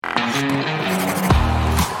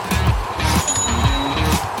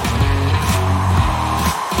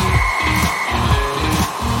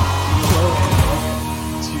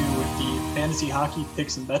Fantasy Hockey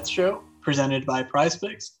Picks and Bets show presented by Prize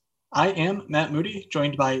Picks. I am Matt Moody,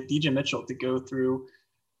 joined by DJ Mitchell to go through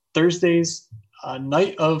Thursday's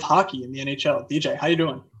night of hockey in the NHL. DJ, how you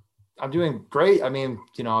doing? I'm doing great. I mean,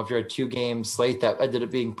 after a 2-game slate that ended up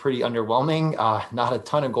being pretty underwhelming, not a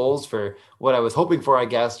ton of goals for what I was hoping for, I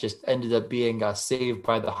guess, just ended up being saved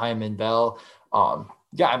by the Hyman Bell. I'm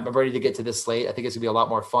ready to get to this slate. I think it's gonna be a lot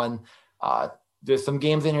more fun. There's some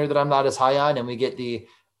games in here that I'm not as high on, and we get the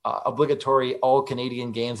obligatory all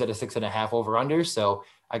Canadian games at a 6.5 over under. So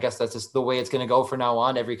I guess that's just the way it's going to go for now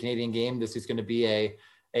on. Every Canadian game, this is going to be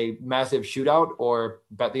a massive shootout or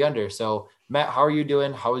bet the under. So Matt, how are you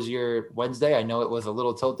doing? How was your Wednesday? I know it was a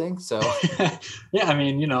little tilting. So yeah, I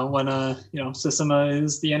mean, when Sissima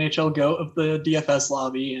is the NHL GOAT of the DFS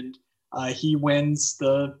lobby, and he wins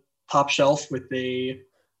the top shelf with a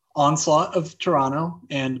onslaught of Toronto,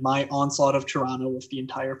 and my onslaught of Toronto with the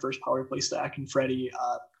entire first power play stack, and Freddie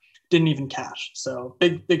didn't even cash. So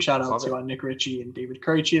big shout out to Nick Ritchie and David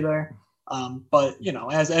Krejci there. But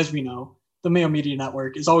as we know, the Mayo Media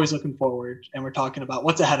Network is always looking forward, and we're talking about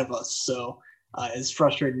what's ahead of us. So as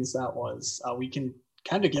frustrating as that was, we can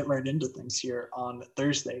kind of get right into things here on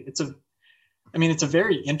Thursday. It's a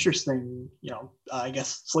very interesting, I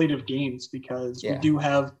guess, slate of games, because we do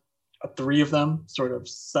have 3 of them sort of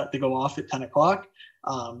set to go off at 10 o'clock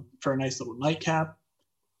for a nice little nightcap.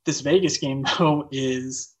 This Vegas game, though,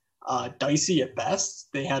 is dicey at best.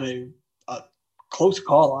 They had a close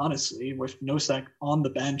call, honestly, with Nosek on the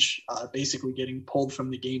bench, basically getting pulled from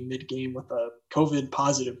the game mid-game with a COVID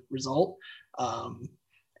positive result.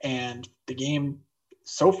 And the game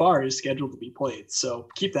so far is scheduled to be played. So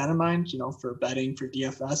keep that in mind, for betting for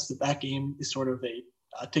DFS, that game is sort of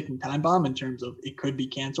a ticking time bomb in terms of it could be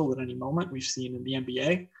canceled at any moment. We've seen in the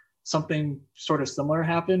NBA something sort of similar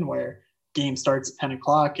happen, where game starts at 10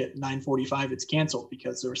 o'clock, at 9:45 it's canceled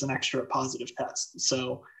because there was an extra positive test.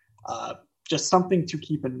 So just something to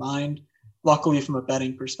keep in mind. Luckily, from a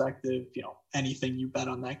betting perspective, anything you bet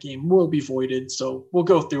on that game will be voided. So we'll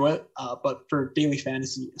go through it. But for daily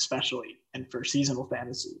fantasy, especially, and for seasonal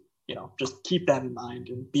fantasy, just keep that in mind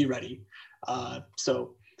and be ready.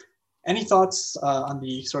 So any thoughts on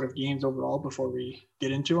the sort of games overall before we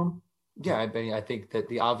get into them? Yeah, I think that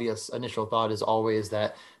the obvious initial thought is always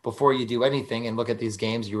that before you do anything and look at these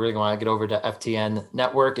games, you really want to get over to FTN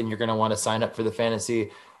Network, and you're going to want to sign up for the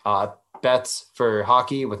fantasy bets for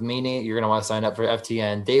hockey with Meany. You're going to want to sign up for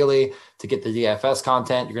FTN Daily to get the DFS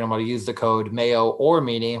content. You're going to want to use the code Mayo or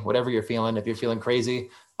Meany, whatever you're feeling. If you're feeling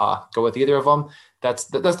crazy, go with either of them. That's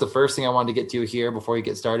the first thing I wanted to get to here before we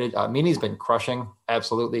get started. Meany's been crushing,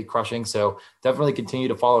 absolutely crushing. So definitely continue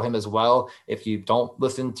to follow him as well. If you don't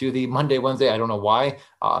listen to the Monday, Wednesday, I don't know why,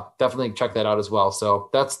 definitely check that out as well.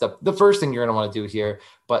 So that's the first thing you're going to want to do here.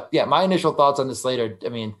 But yeah, my initial thoughts on this later,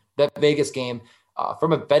 that Vegas game,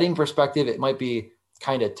 from a betting perspective, it might be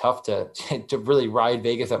kind of tough to really ride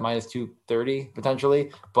Vegas at minus 230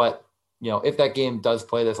 potentially. But, if that game does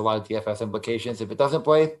play, there's a lot of DFS implications. If it doesn't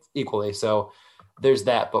play, equally. So there's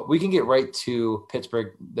that. But we can get right to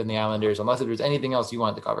Pittsburgh and the Islanders, unless if there's anything else you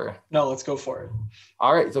wanted to cover. No, let's go for it.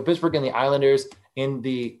 All right. So Pittsburgh and the Islanders in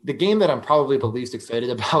the game that I'm probably the least excited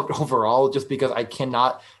about overall, just because I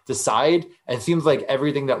cannot decide. It seems like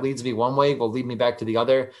everything that leads me one way will lead me back to the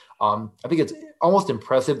other. I think it's almost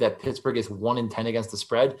impressive that Pittsburgh is 1-10 against the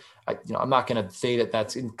spread. I'm not going to say that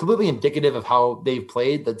that's completely indicative of how they've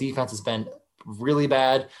played. The defense has been really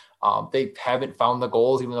bad. They haven't found the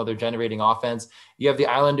goals, even though they're generating offense. You have the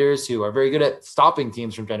Islanders, who are very good at stopping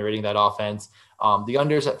teams from generating that offense. The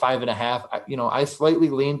unders at 5.5, I slightly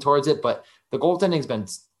lean towards it, but the goaltending's been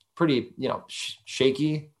pretty,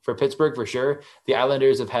 shaky for Pittsburgh for sure. The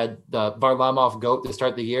Islanders have had the Varlamov GOAT to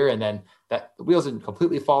start the year, and then the wheels didn't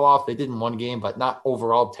completely fall off. They did in one game, but not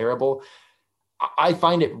overall terrible. I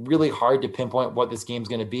find it really hard to pinpoint what this game's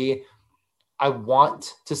going to be. I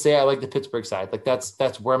want to say I like the Pittsburgh side. Like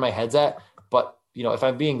that's where my head's at. But, if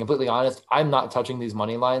I'm being completely honest, I'm not touching these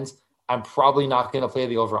money lines. I'm probably not going to play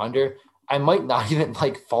the over-under. I might not even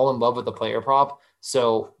fall in love with the player prop.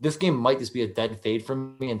 So this game might just be a dead fade for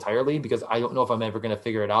me entirely, because I don't know if I'm ever going to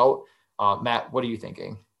figure it out. Matt, what are you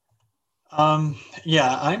thinking?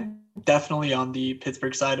 Yeah, I'm definitely on the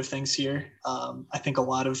Pittsburgh side of things here. I think a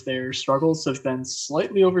lot of their struggles have been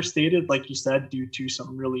slightly overstated, like you said, due to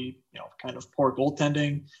some really, kind of poor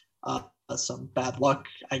goaltending, some bad luck,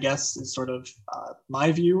 I guess, is sort of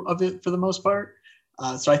my view of it for the most part.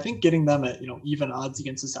 So I think getting them at, even odds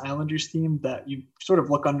against this Islanders team that you sort of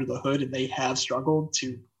look under the hood and they have struggled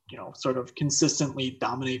to sort of consistently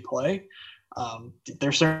dominate play.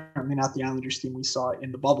 They're certainly not the Islanders team we saw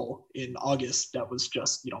in the bubble in August that was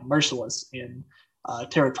just, merciless in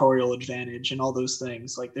territorial advantage and all those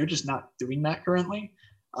things. Like, they're just not doing that currently.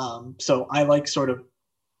 So I like sort of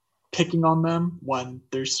picking on them when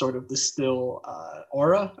there's sort of this still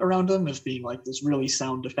aura around them of being like this really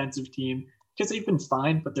sound defensive team, because they've been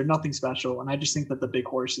fine, but they're nothing special. And I just think that the big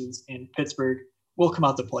horses in Pittsburgh will come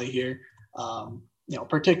out to play here.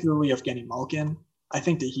 Particularly Evgeny Malkin. I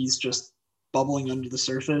think that he's just bubbling under the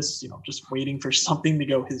surface, just waiting for something to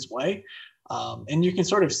go his way. And you can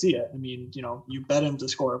sort of see it. I mean, you bet him to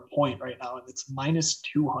score a point right now, and it's minus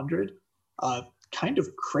 200. Kind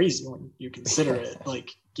of crazy when you consider it.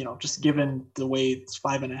 Like, just given the way it's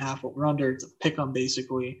 5.5 over under, it's a pick 'em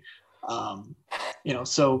basically.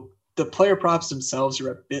 So the player props themselves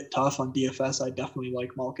are a bit tough on DFS. I definitely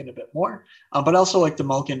like Malkin a bit more, but I also like the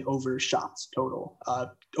Malkin over shots total.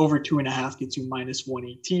 Over 2.5 gets you minus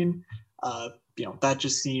 118. That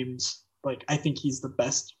just seems like, I think he's the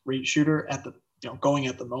best rate shooter at the, going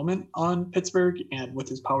at the moment on Pittsburgh, and with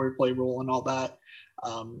his power play role and all that.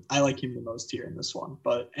 I like him the most here in this one.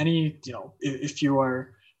 But if you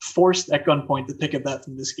are forced at gunpoint to pick a bet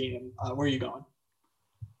from this game, where are you going?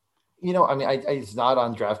 It's not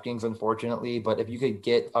on DraftKings, unfortunately, but if you could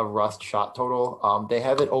get a Rust shot total, they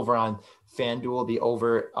have it over on FanDuel. The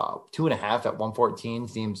over 2.5 at 114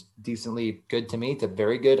 seems decently good to me, to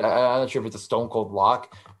very good. I'm not sure if it's a stone cold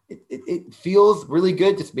lock. It feels really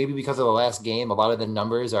good, just maybe because of the last game. A lot of the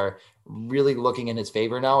numbers are really looking in his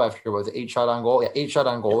favor now after it was 8 shot on goal. Yeah, 8 shot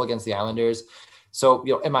on goal against the Islanders. So,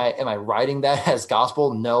 am I riding that as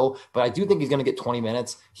gospel? No, but I do think he's going to get 20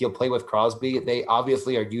 minutes. He'll play with Crosby. They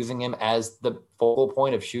obviously are using him as the focal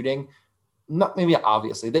point of shooting. Not maybe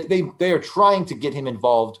obviously. They are trying to get him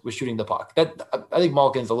involved with shooting the puck. That, I think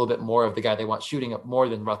Malkin's a little bit more of the guy they want shooting up more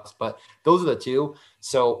than Russ, but those are the two.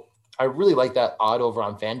 So I really like that odd over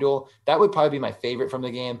on FanDuel. That would probably be my favorite from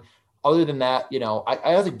the game. Other than that,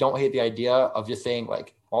 I also don't hate the idea of just saying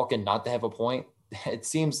like Malkin not to have a point. It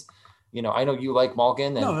seems, I know you like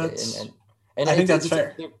Malkin, and I think that's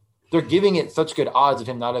fair. They're giving it such good odds of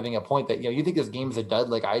him not having a point that, you think this game is a dud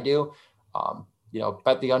like I do.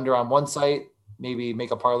 Bet the under on one site, maybe make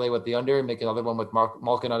a parlay with the under, make another one with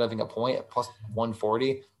Malkin not having a point at plus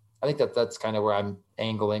 140. I think that's kind of where I'm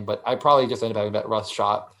angling, but I probably just end up having that Russ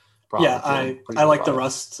shot. Yeah, I like the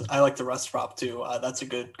Rust. I like the Rust prop too. That's a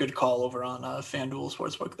good call over on FanDuel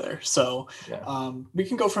Sportsbook there. So we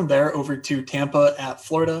can go from there over to Tampa at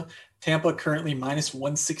Florida. Tampa currently minus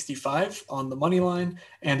 165 on the money line,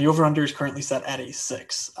 and the over-under is currently set at a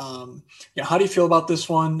 6. How do you feel about this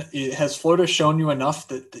one? Has Florida shown you enough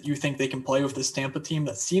that you think they can play with this Tampa team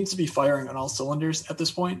that seems to be firing on all cylinders at this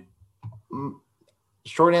point?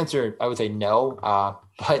 Short answer, I would say no.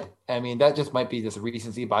 But I mean, that just might be this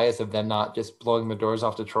recency bias of them not just blowing the doors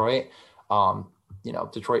off Detroit.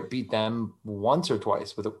 Detroit beat them once or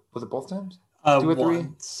twice. Was it both times? 2 or 3?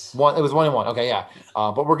 One. It was 1-1. Okay, yeah.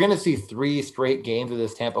 But we're going to see 3 straight games of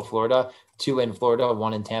this Tampa, Florida. 2 in Florida,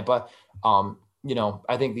 1 in Tampa.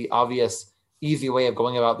 I think the obvious, easy way of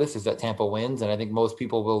going about this is that Tampa wins, and I think most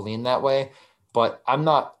people will lean that way. But I'm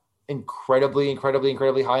not incredibly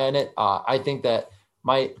high on it. I think that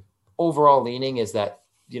my overall leaning is that,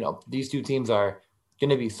 these two teams are going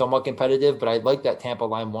to be somewhat competitive, but I like that Tampa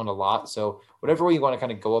line one a lot. So whatever way you want to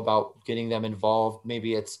kind of go about getting them involved,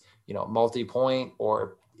 maybe it's, multi-point,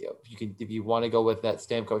 or if you want to go with that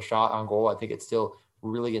Stamkos shot on goal, I think it's still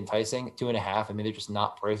really enticing. 2.5. I mean, they're just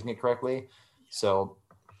not pricing it correctly. So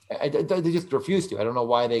they just refuse to. I don't know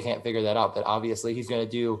why they can't figure that out, but obviously he's going to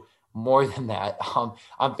do more than that. On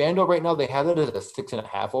FanDuel right now, they have it at a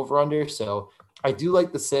 6.5 over under. So I do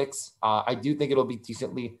like the 6. I do think it'll be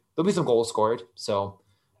decently, there'll be some goals scored. So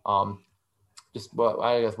I guess,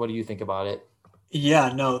 what do you think about it?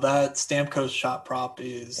 Yeah, no, that Stamkos shot prop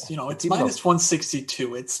is, it's minus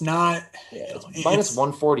 162. It's not, it's minus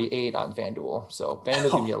 148 on FanDuel. So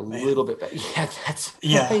FanDuel's gonna be a little bit better. Yeah, that's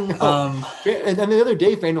and then the other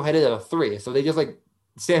day FanDuel had it at a 3. So they just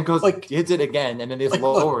Stamkos hits it again, and then they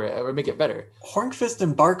lower it or make it better. Hornqvist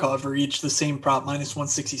and Barkov are each the same prop, minus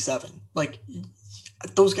 167.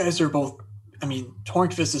 Those guys are both,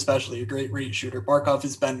 Hornqvist especially, a great rate shooter. Barkov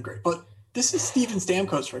has been great, but this is Steven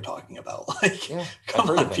Stamkos we're talking about. Come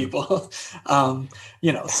on, people. That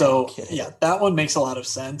one makes a lot of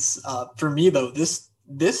sense. For me, though, this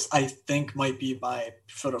I think might be my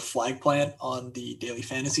sort of flag plant on the daily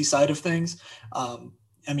fantasy side of things.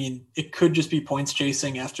 It could just be points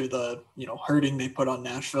chasing after the, hurting they put on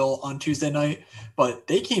Nashville on Tuesday night, but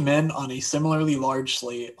they came in on a similarly large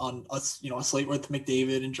slate on a slate with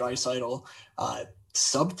McDavid and Draisaitl.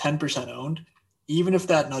 sub 10% owned, even if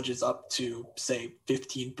that nudges up to say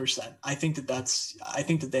 15%, I think that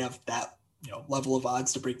they have that level of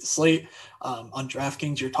odds to break the slate. On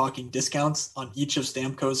DraftKings, you're talking discounts on each of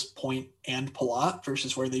Stamkos, Point, and Palat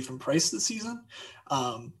versus where they've been priced this season.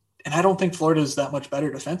 And I don't think Florida is that much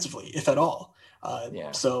better defensively, if at all.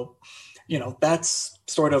 So, that's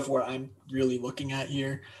sort of where I'm really looking at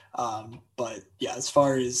here. But yeah, as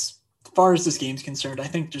far as this game's concerned, I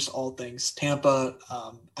think just all things Tampa,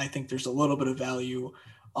 I think there's a little bit of value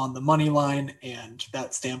on the money line, and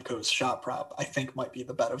that Stamkos shot prop, I think, might be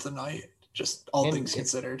the bet of the night, just all things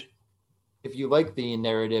considered. If you like the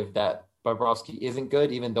narrative that Bobrovsky isn't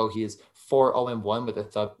good, even though he is 4-0-1 with a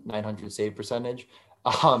sub 900 save percentage,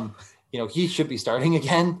 he should be starting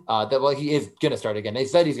again. He is going to start again. They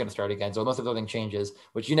said he's going to start again. So unless if something changes,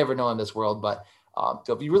 which you never know in this world, but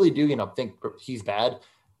so if you really do, think he's bad,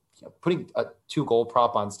 putting a 2-goal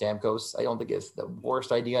prop on Stamkos, I don't think is the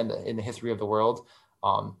worst idea in the history of the world.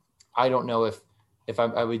 I don't know if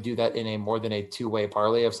I would do that in a more than a 2-way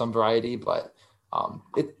parlay of some variety, but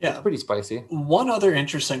it's pretty spicy. One other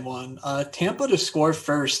interesting one, Tampa to score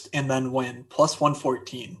first and then win, plus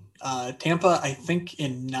 114. Tampa, I think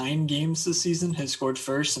in 9 games this season has scored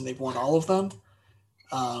first and they've won all of them.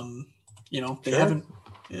 They haven't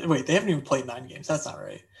even played 9 games. That's not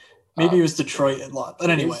right. Maybe it was Detroit a lot, but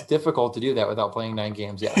anyway. It's difficult to do that without playing 9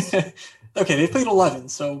 games, yes. Okay, they've played 11,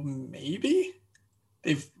 so maybe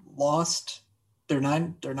they've lost. They're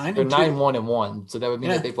 9-1-1, so that would mean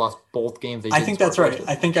that they've lost both games. I think that's right.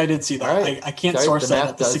 I think I did see that. Right. I can't source that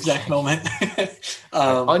at this exact moment.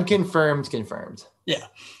 Unconfirmed, confirmed. Yeah.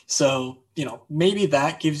 So, maybe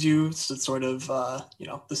that gives you the sort of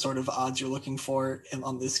odds you're looking for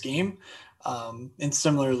on this game. And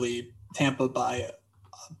similarly, Tampa by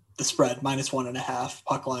the spread -1.5,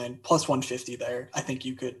 puck line plus 150 there. I think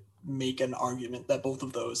you could make an argument that both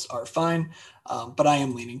of those are fine. But I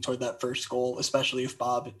am leaning toward that first goal, especially if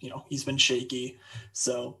Bob, he's been shaky.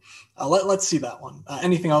 So let's see that one.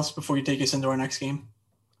 Anything else before you take us into our next game?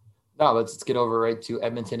 No, let's get over right to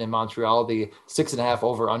Edmonton and Montreal. The 6.5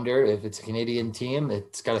 over under. If it's a Canadian team,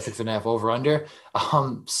 it's got a 6.5 over under.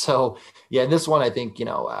 So yeah, this one, I think,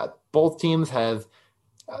 both teams have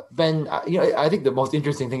been, I think the most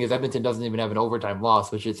interesting thing is Edmonton doesn't even have an overtime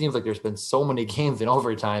loss, which it seems like there's been so many games in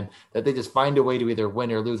overtime that they just find a way to either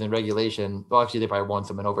win or lose in regulation. Well, actually, they probably won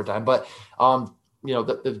some in overtime, but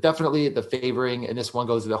definitely the favoring, and this one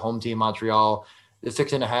goes to the home team, Montreal. The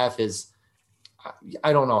 6.5 is,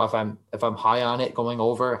 I don't know if I'm high on it going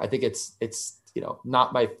over. I think it's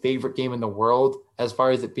not my favorite game in the world as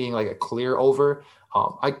far as it being like a clear over.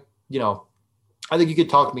 I think you could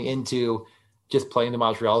talk me into just playing the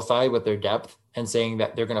Montreal side with their depth and saying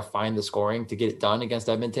that they're going to find the scoring to get it done against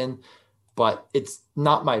Edmonton, but it's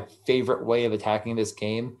not my favorite way of attacking this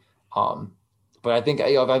game. But I think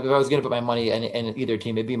if I was going to put my money in either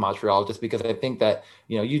team, it'd be Montreal, just because I think that,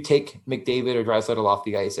 you take McDavid or Draisaitl off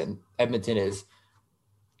the ice and Edmonton is,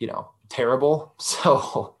 terrible.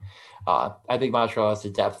 So I think Montreal has the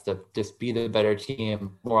depth to just be the better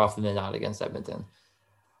team more often than not against Edmonton.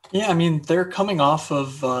 Yeah, I mean, they're coming off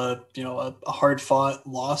of, a hard-fought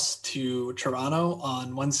loss to Toronto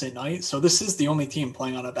on Wednesday night. So this is the only team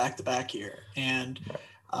playing on a back-to-back here. And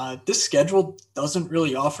this schedule doesn't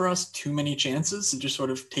really offer us too many chances to just sort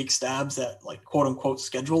of take stabs at, like, quote-unquote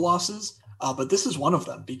schedule losses. But this is one of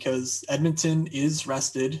them because Edmonton is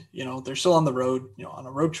rested. They're still on the road, on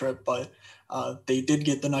a road trip, but they did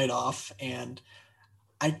get the night off. And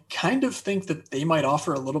I kind of think that they might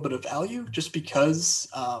offer a little bit of value just because,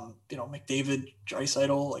 McDavid,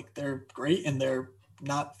 Draisaitl, like, they're great and they're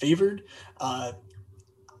not favored.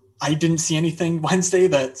 I didn't see anything Wednesday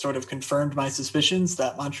that sort of confirmed my suspicions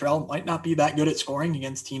that Montreal might not be that good at scoring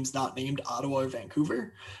against teams not named Ottawa or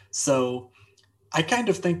Vancouver. So I kind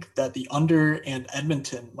of think that the under and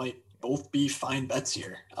Edmonton might both be fine bets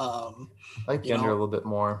here. I like the under a little bit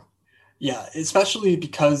more. Yeah, especially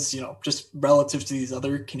because, just relative to these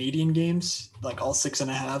other Canadian games, like all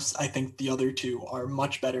 6.5s, I think the other two are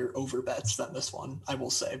much better over bets than this one, I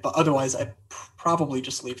will say. But otherwise, I'm probably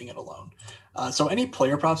just leaving it alone. So any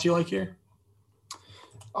player props you like here?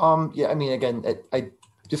 Yeah, I mean, again, I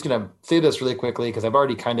just going to say this really quickly because I've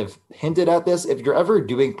already kind of hinted at this. If you're ever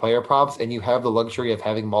doing player props and you have the luxury of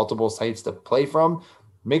having multiple sites to play from,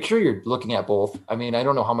 make sure you're looking at both. I mean, I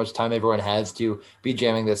don't know how much time everyone has to be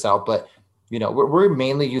jamming this out, but we're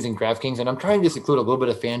mainly using DraftKings, and I'm trying to just include a little bit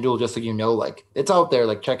of FanDuel just so like it's out there,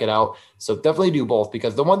 like check it out. So definitely do both,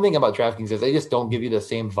 because the one thing about DraftKings is they just don't give you the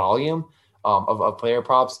same volume of player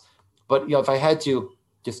props. But if I had to,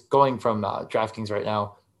 just going from DraftKings right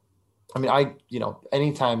now, I mean,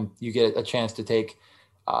 anytime you get a chance to take,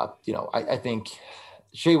 I think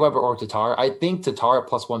Shea Weber or Tatar. I think Tatar at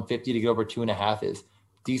plus 150 to get over 2.5 is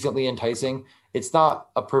decently enticing. It's not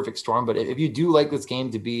a perfect storm, but if you do like this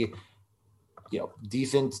game to be,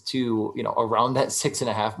 decent to, around that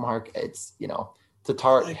 6.5 mark, it's,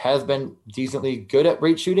 Tatar has been decently good at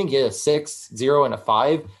rate shooting. He had a 6, 0, and a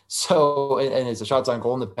 5. So, and his shots on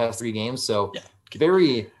goal in the past 3 games. So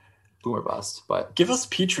very boomer bust, but give us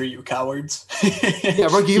Petrie, you cowards. Yeah,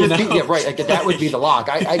 right. Like, that would be the lock.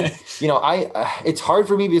 It's hard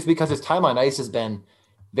for me just because his time on ice has been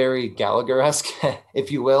very Gallagher-esque,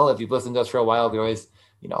 if you will. If you've listened to us for a while, we always,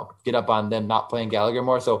 get up on them not playing Gallagher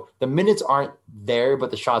more. So the minutes aren't there,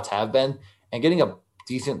 but the shots have been, and getting a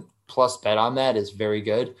decent plus bet on that is very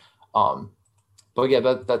good. But yeah,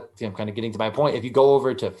 that kind of getting to my point. If you go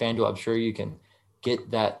over to FanDuel, I'm sure you can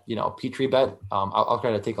get that, Petrie bet. I'll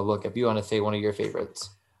try to take a look if you want to say one of your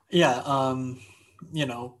favorites. Yeah.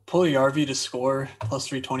 Puljujarvi to score plus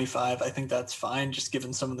 325. I think that's fine, just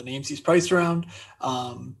given some of the names he's priced around.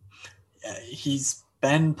 He's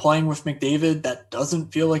been playing with McDavid. That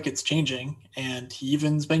doesn't feel like it's changing. And he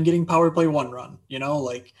even's been getting power play 1 run,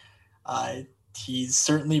 he's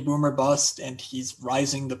certainly boomer bust, and he's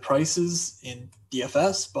rising the prices in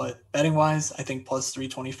DFS, but betting wise, I think plus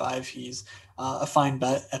 325, he's a fine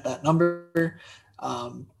bet at that number.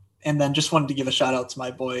 And then just wanted to give a shout out to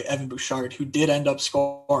my boy Evan Bouchard, who did end up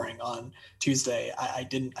scoring on Tuesday. I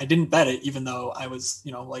didn't bet it, even though I was,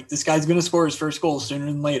 this guy's going to score his first goal sooner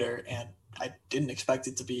than later. And I didn't expect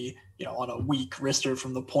it to be, on a weak wrister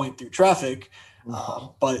from the point through traffic.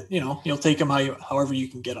 But you'll take him however you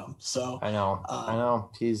can get him. So I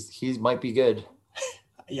know he might be good.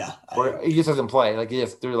 Yeah. Or he just doesn't play. Like,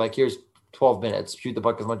 here's 12 minutes, shoot the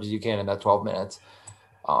puck as much as you can in that 12 minutes.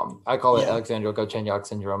 I call it Alexander Galchenyuk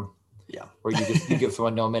syndrome. Yeah. Where you give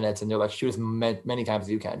someone no minutes and they're like, shoot as many times as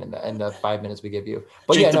you can in the 5 minutes we give you.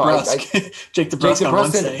 But Jake DeBrusk. Jake DeBrusk on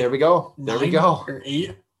Wednesday. There we go. 9 or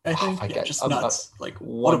 8, I think. Just nuts. Like,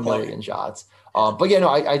 what 1 million shots. But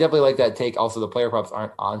I definitely like that take. Also, the player props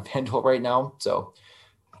aren't on FanDuel right now, so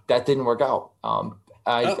that didn't work out.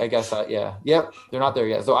 I guess they're not there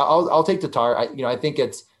yet. So I'll take Tatar. I think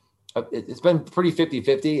it's been pretty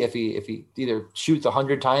 50-50 if he either shoots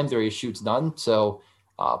 100 times or he shoots none. So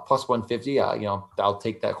plus 150, I'll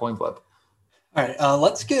take that coin flip. All right,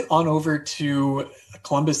 let's get on over to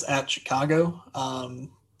Columbus at Chicago.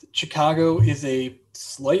 Chicago is a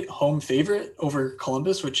slight home favorite over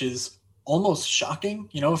Columbus, which is almost shocking,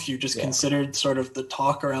 if you just considered sort of the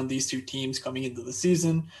talk around these two teams coming into the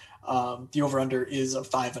season. The over-under is a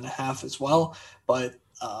 5.5 as well. But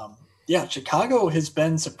Chicago has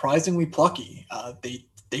been surprisingly plucky.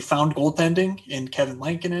 They found goaltending in Kevin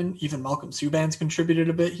Lankinen. Even Malcolm Subban's contributed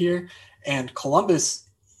a bit here. And Columbus,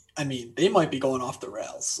 I mean, they might be going off the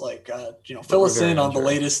rails. Fill us in on the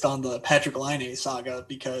latest on the Patrick Laine saga,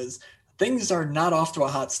 because things are not off to a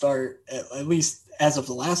hot start, at least as of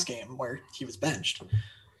the last game where he was benched.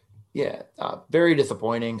 Yeah, very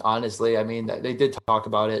disappointing, honestly. I mean, they did talk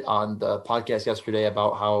about it on the podcast yesterday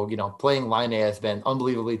about how, playing Laine has been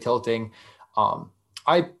unbelievably tilting.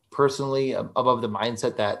 I personally am above the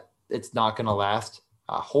mindset that it's not going to last.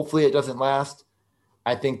 Hopefully it doesn't last.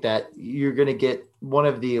 I think that you're going to get one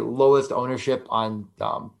of the lowest ownership on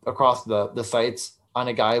across the sites on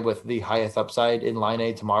a guy with the highest upside in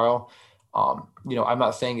Laine tomorrow. I'm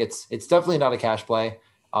not saying it's definitely not a cash play.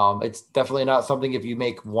 It's definitely not something if you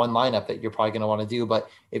make one lineup that you're probably going to want to do. But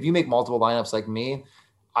if you make multiple lineups like me,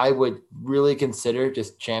 I would really consider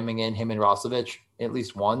just jamming in him and Roslovic, at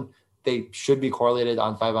least one. They should be correlated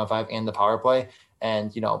on 5-on-5 and the power play.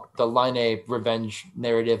 And, the Laine revenge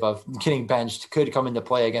narrative of getting benched could come into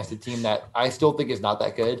play against a team that I still think is not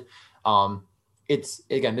that good.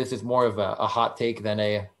 This is more of a hot take than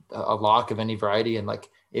a lock of any variety. And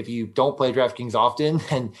if you don't play DraftKings often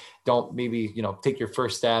and don't maybe, take your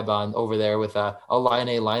first stab on over there with a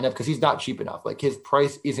Laine lineup, because he's not cheap enough. His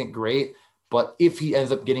price isn't great, but if he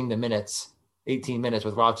ends up getting the minutes, 18 minutes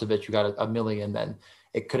with Roslovic, who got a million, then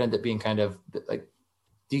it could end up being kind of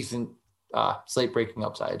decent slate breaking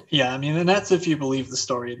upside. Yeah, I mean, and that's if you believe the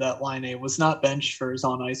story that Laine was not benched for his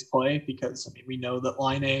on ice play, because we know that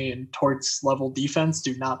Laine and Torts level defense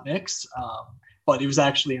do not mix. But it was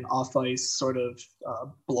actually an off ice sort of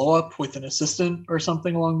blow up with an assistant or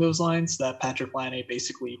something along those lines that Patrick Laine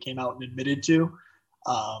basically came out and admitted to.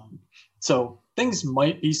 So things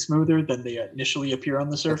might be smoother than they initially appear on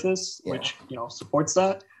the surface, which supports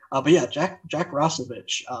that. Jack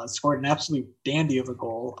Roslovic scored an absolute dandy of a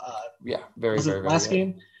goal. Very, was very, it last very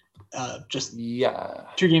game? just Yeah.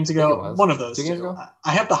 2 games ago. One of those 2 games two. ago?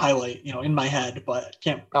 I have the highlight, in my head, but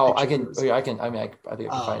can't. Oh, I can. I think I can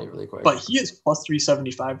find it really quick. But he is plus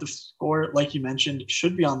 375 to score. Like you mentioned, it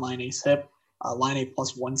should be on Line A's hip. Line A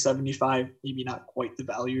plus 175, maybe not quite the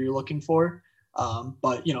value you're looking for.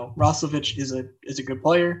 But Roslovic is a good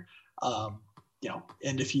player.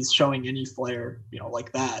 And if he's showing any flair,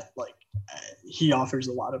 like that, he offers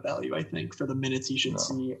a lot of value, I think, for the minutes he should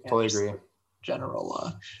see. And totally agree.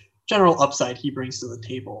 General upside he brings to the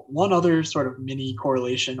table. One other sort of mini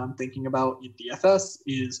correlation I'm thinking about in DFS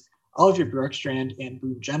is Oliver Bjorkstrand and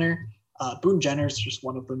Boone Jenner. Boone Jenner is just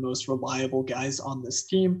one of the most reliable guys on this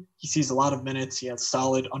team. He sees a lot of minutes. He has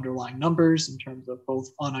solid underlying numbers in terms of both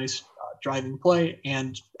on-ice driving play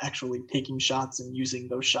and actually taking shots and using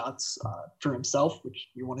those shots for himself, which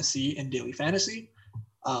you want to see in daily fantasy.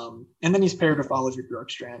 And then he's paired with Oliver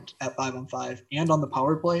Bjorkstrand at 5-on-5 and on the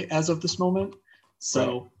power play as of this moment.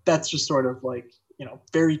 So That's just sort of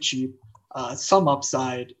very cheap, some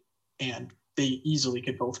upside, and they easily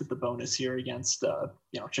could both hit the bonus here against,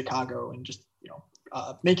 Chicago and just,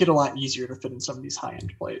 make it a lot easier to fit in some of these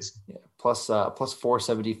high-end plays. Yeah, plus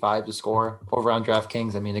 475 to score over on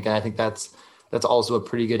DraftKings. I mean, again, I think that's also a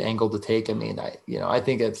pretty good angle to take. I mean, I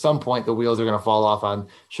think at some point the wheels are going to fall off on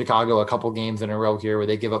Chicago a couple games in a row here where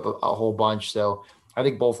they give up a whole bunch. So I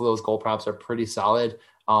think both of those goal props are pretty solid.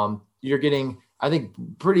 You're getting, I think,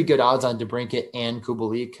 pretty good odds on DeBrincat and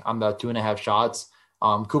Kubalik on the 2.5 shots.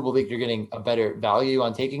 Kubalik, you're getting a better value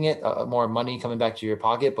on taking it, more money coming back to your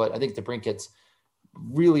pocket. But I think DeBrincat's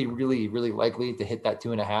really, really, really likely to hit that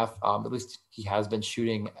 2.5. At least he has been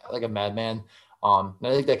shooting like a madman. And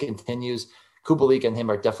I think that continues. Kubalik and him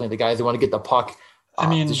are definitely the guys who want to get the puck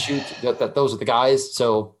to shoot. Those are the guys.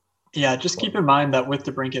 So yeah, just keep in mind that with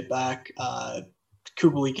DeBrincat back,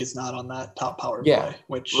 Kubalik is not on that top power play,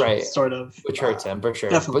 which hurts him for sure.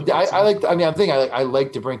 But I like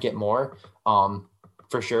DeBrincat more,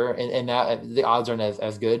 for sure. And that the odds aren't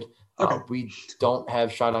as good. Okay. We don't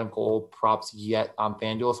have shot on goal props yet on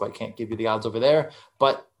FanDuel, so I can't give you the odds over there.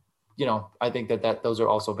 But I think that those are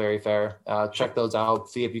also very fair. Check those out.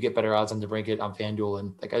 See if you get better odds on DeBrincat on FanDuel,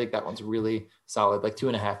 and I think that one's really solid.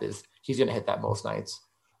 2.5 he's going to hit that most nights.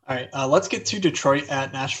 All right, let's get to Detroit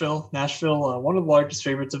at Nashville. Nashville, one of the largest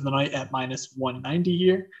favorites of the night at minus 190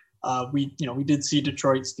 here. We did see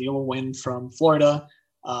Detroit steal a win from Florida.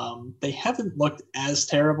 They haven't looked as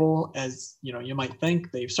terrible as you might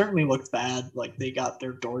think. They've certainly looked bad. They got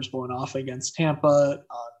their doors blown off against Tampa.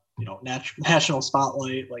 National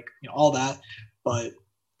spotlight, all that. But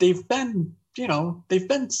they've been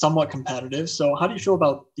somewhat competitive. So how do you feel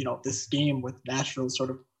about this game with Nashville sort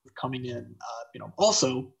of coming in,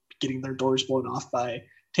 also getting their doors blown off by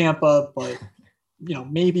Tampa, but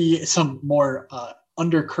maybe some more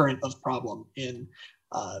undercurrent of problem in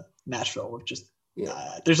Nashville with just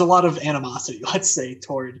there's a lot of animosity, let's say,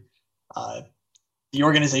 toward the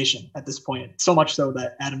organization at this point. So much so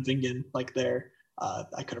that Adam Vingan, their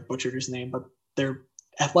I could have butchered his name, but their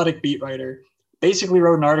athletic beat writer basically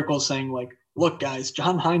wrote an article saying look, guys,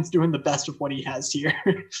 John Hynes doing the best with what he has here.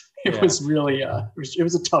 It was really it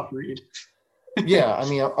was a tough read. Yeah, I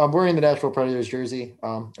mean, I'm wearing the Nashville Predators jersey.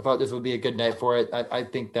 I thought this would be a good night for it. I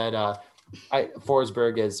think that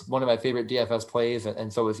Forsberg is one of my favorite DFS plays,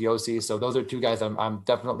 and so is Yossi. So those are two guys I'm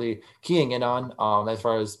definitely keying in on as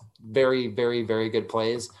far as very, very, very good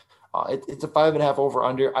plays. It's a 5.5 over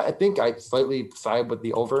under. I think I slightly side with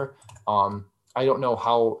the over. I don't know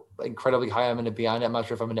how incredibly high I'm going to be on it. I'm not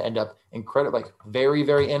sure if I'm going to end up very,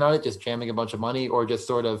 very in on it, just jamming a bunch of money, or just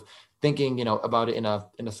sort of thinking, about it in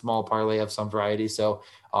a small parlay of some variety. So,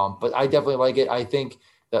 but I definitely like it. I think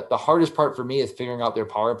that the hardest part for me is figuring out their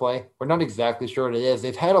power play. We're not exactly sure what it is.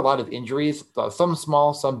 They've had a lot of injuries, some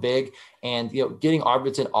small, some big, and getting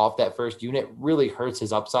Arvidsson off that first unit really hurts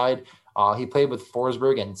his upside. He played with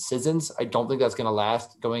Forsberg and Sissons. I don't think that's going to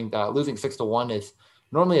last. Losing 6-1 is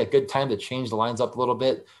normally a good time to change the lines up a little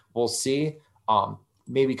bit. We'll see.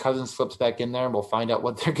 Maybe Cousins slips back in there, and we'll find out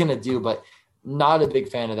what they're going to do. But not a big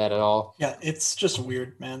fan of that at all. Yeah, it's just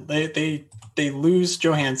weird, man. They lose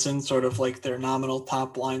Johansson, sort of like their nominal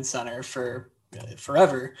top line center for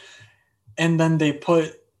forever, and then they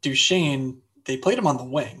put Duchesne. They played him on the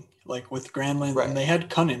wing, with Granlund, and they had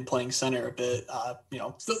Cunnin playing center a bit.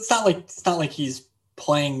 So it's not like he's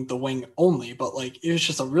playing the wing only, but it was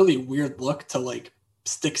just a really weird look to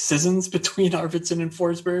stick Sissons between Arvidsson and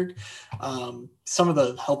Forsberg. Some of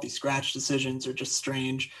the healthy scratch decisions are just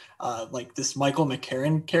strange. This Michael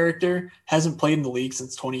McCarron character hasn't played in the league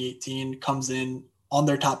since 2018, comes in on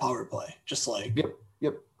their top power play. Just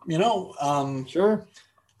yep. Sure.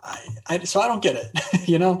 So I don't get it,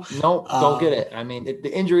 you know? No, don't get it. I mean,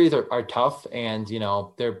 the injuries are tough, and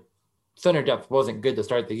their center depth wasn't good to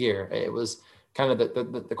start the year. It was kind of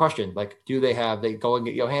the question, like, do they go and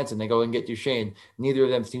get Johansson, they go and get Duchesne. Neither of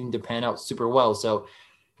them seem to pan out super well. So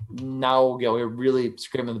now, we're really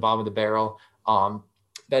scraping the bottom of the barrel.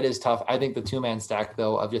 That is tough. I think the 2-man stack,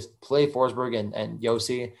 though, of just play Forsberg and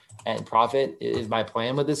Josi and Profit is my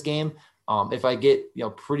plan with this game. If I get,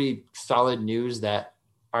 pretty solid news that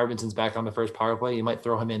Arvidsson's back on the first power play, you might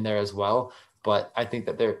throw him in there as well. But I think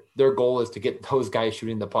that their goal is to get those guys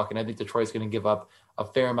shooting the puck. And I think Detroit's going to give up a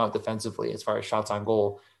fair amount defensively as far as shots on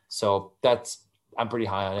goal. So I'm pretty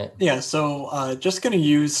high on it. Yeah. So just going to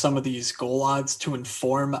use some of these goal odds to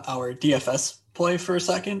inform our DFS play for a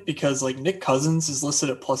second, because like Nick Cousins is listed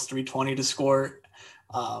at plus 320 to score.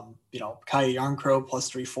 Kaya Yarncrow plus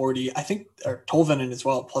 340. I think, or Tolvanen as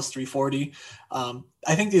well, plus 340.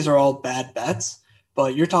 I think these are all bad bets.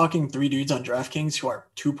 But you're talking 3 dudes on DraftKings who are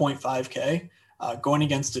 2.5K going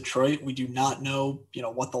against Detroit. We do not know,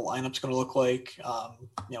 what the lineup's going to look like.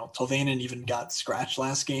 Tolvanen even got scratched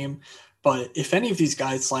last game. But if any of these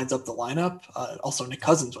guys slides up the lineup, also Nick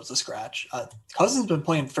Cousins was a scratch. Cousins been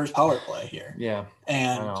playing first power play here. Yeah.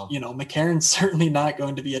 And, McCarron's certainly not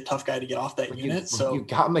going to be a tough guy to get off that unit. So you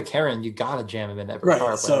got McCarron, you got to jam him in that right,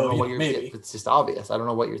 power play. so, I don't know what maybe. It's just obvious. I don't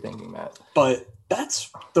know what you're thinking, Matt. But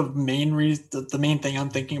that's the main reason. The main thing I'm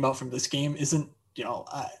thinking about from this game isn't,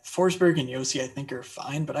 Forsberg and Josi I think are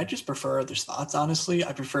fine, but I just prefer other spots. Honestly,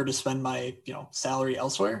 I prefer to spend my, salary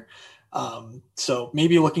elsewhere. So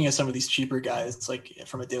maybe looking at some of these cheaper guys, it's like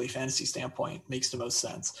from a daily fantasy standpoint, makes the most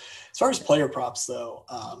sense. As far as player props though,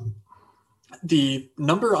 the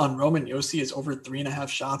number on Roman Josi is over 3.5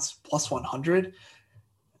 shots plus 100.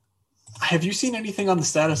 Have you seen anything on the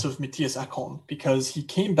status of Matthias Ekholm? Because he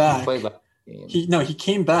came back. He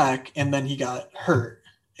came back and then he got hurt,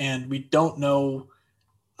 and we don't know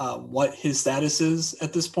what his status is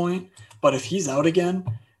at this point. But if he's out again,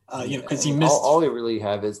 because he missed. All we really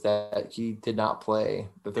have is that he did not play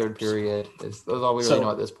the third period. That's all we really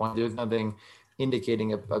know at this point. There's nothing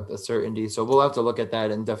indicating a certainty. So we'll have to look at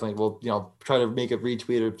that, and definitely we'll try to make a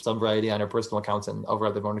retweet or some variety on our personal accounts and over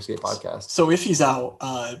at the Morning Skate podcast. So if he's out,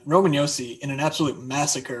 Roman Josi in an absolute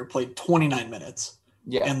massacre played 29 minutes.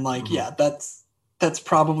 Yeah. And that's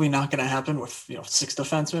probably not going to happen with 6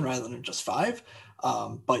 defensemen rather than just 5.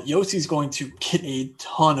 But Yossi's going to get a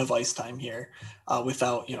ton of ice time here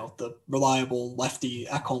without the reliable lefty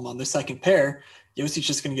Ekholm on the second pair. Yossi's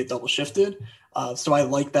just going to get double shifted. So I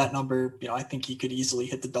like that number. I think he could easily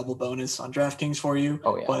hit the double bonus on DraftKings for you.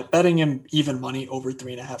 Oh, yeah. But betting him even money over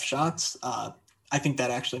 3.5 shots, I think that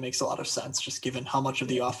actually makes a lot of sense, just given how much of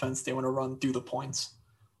the offense they want to run through the points.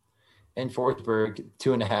 And Forsberg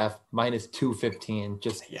 2.5 minus 215.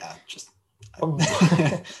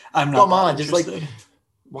 I'm not. Come on, just like,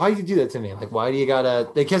 why did you do that to me? Like, why do you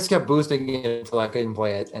gotta? They just kept boosting it until I couldn't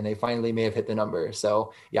play it, and they finally may have hit the number.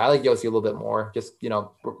 So yeah, I like Josi a little bit more. Just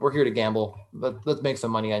we're here to gamble. Let's make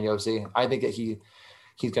some money on Josi. I think that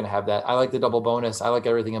he's gonna have that. I like the double bonus. I like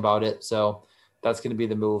everything about it. So that's gonna be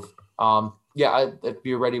the move. If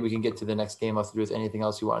you're ready, we can get to the next game. Unless there's anything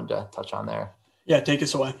else you wanted to touch on there. Yeah, take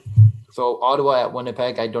us away. So Ottawa at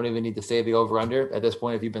Winnipeg, I don't even need to say the over-under. At this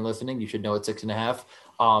point, if you've been listening, you should know it's 6.5.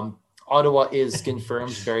 Ottawa is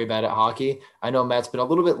confirmed very bad at hockey. I know Matt's been a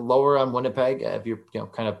little bit lower on Winnipeg. If you're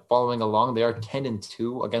kind of following along, they are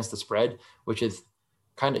 10-2 against the spread, which is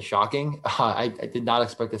kind of shocking. I did not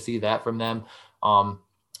expect to see that from them.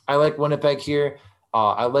 I like Winnipeg here.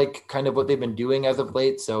 I like kind of what they've been doing as of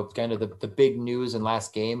late. So kind of the big news in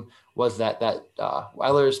last game was that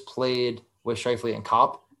Oilers played with Scheifele and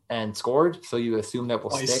Kopp and scored. So you assume that will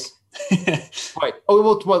stick. Right.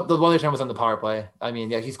 Oh, well, the other time was on the power play. I mean,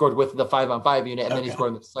 he scored with the 5-on-5 unit, and then he scored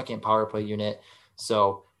in the second power play unit.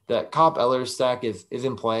 So the Kopp Ehlers stack is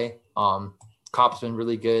in play. Kopp's been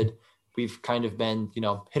really good. We've kind of been,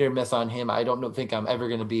 hit or miss on him. I don't think I'm ever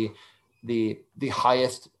going to be the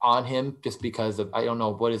highest on him just because of, I don't know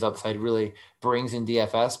what his upside really brings in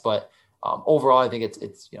DFS, but overall, I think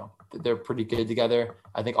it's they're pretty good together.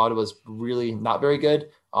 I think Ottawa's really not very good.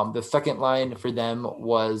 The second line for them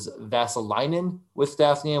was Vasilinen with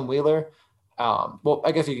Stastny and Wheeler. Well,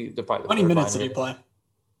 I guess you could probably 20 minutes did he play?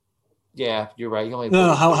 Yeah, you're right. He only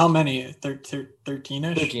how many?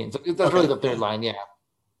 13-ish? 13. So that's really the third line, yeah.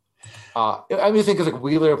 I mean, I think because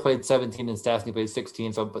Wheeler played 17 and Stastny played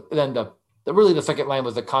 16. So, but then the second line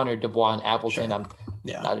was the Connor Dubois and Appleton. Sure. I'm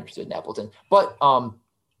not interested in Appleton, but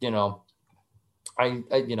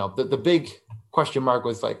the big question mark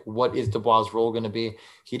was like, what is Dubois' role going to be?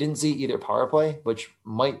 He didn't see either power play, which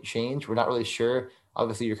might change. We're not really sure.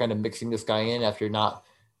 Obviously, you're kind of mixing this guy in after not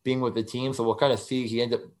being with the team. So we'll kind of see. He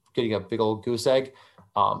ended up getting a big old goose egg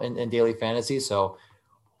in daily fantasy. So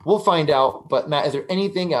we'll find out. But Matt, is there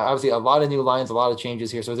anything, obviously a lot of new lines, a lot of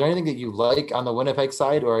changes here. So is there anything that you like on the Winnipeg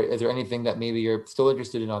side, or is there anything that maybe you're still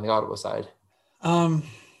interested in on the Ottawa side?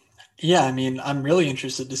 Yeah, I mean, I'm really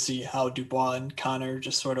interested to see how Dubois and Connor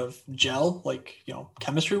just sort of gel, like,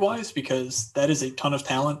 chemistry wise, because that is a ton of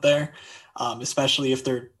talent there, especially if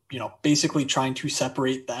they're, basically trying to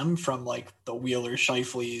separate them from like the Wheeler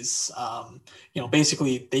Shifleys.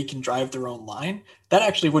 Basically they can drive their own line. That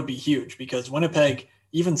actually would be huge because Winnipeg,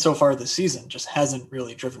 even so far this season, just hasn't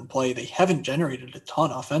really driven play. They haven't generated a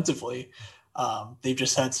ton offensively. They've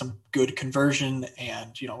just had some good conversion,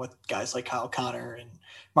 and with guys like Kyle Connor and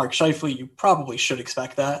Mark Scheifele, you probably should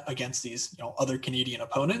expect that against these other Canadian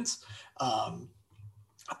opponents.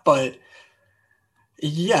 But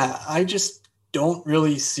yeah, I just don't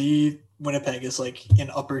really see Winnipeg as like an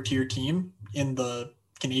upper tier team in the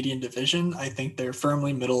Canadian division. I think they're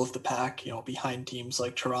firmly middle of the pack, behind teams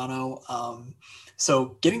like Toronto.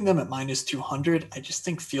 So getting them at minus 200, I just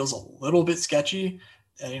think feels a little bit sketchy.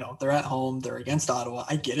 They're at home, they're against Ottawa.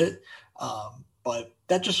 I get it. But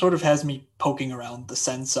that just sort of has me poking around the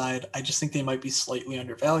Sens side. I just think they might be slightly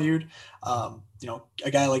undervalued. A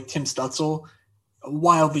guy like Tim Stutzel,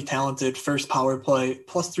 wildly talented, first power play,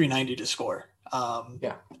 plus 390 to score.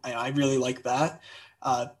 I really like that.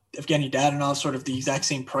 Evgeny Dadonov, sort of the exact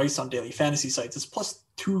same price on daily fantasy sites, is plus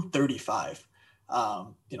 235.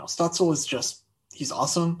 Stutzel is just, he's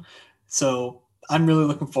awesome. So I'm really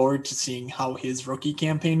looking forward to seeing how his rookie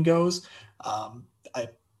campaign goes. I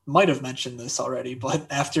might have mentioned this already, but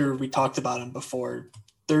after we talked about him before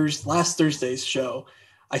last Thursday's show,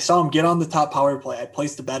 I saw him get on the top power play. I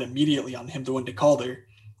placed a bet immediately on him to win to Calder,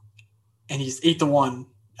 and he's 8-1.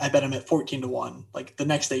 I bet him at 14-1. Like the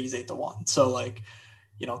next day he's 8-1. So like,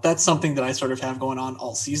 that's something that I sort of have going on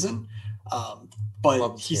all season.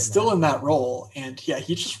 But he's still in that role, and yeah,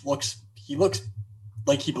 he looks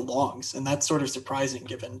like he belongs, and that's sort of surprising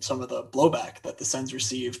given some of the blowback that the Sens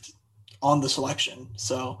received on the selection.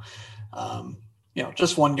 So,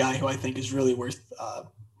 just one guy who I think is really worth,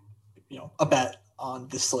 a bet on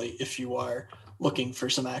this slate if you are looking for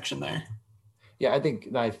some action there. Yeah, I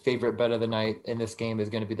think my favorite bet of the night in this game is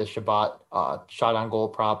going to be the Chabot shot on goal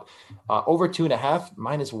prop. Over 2.5,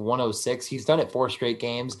 minus 106. He's done it 4 straight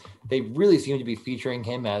games. They really seem to be featuring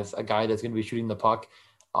him as a guy that's going to be shooting the puck.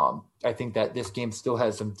 I think that this game still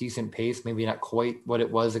has some decent pace, maybe not quite what it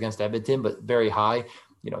was against Edmonton, but very high.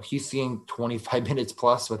 He's seeing 25 minutes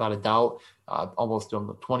plus without a doubt, almost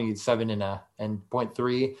 27 and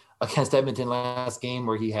 0.3 against Edmonton last game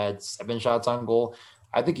where he had 7 shots on goal.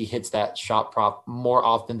 I think he hits that shot prop more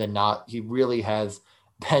often than not. He really has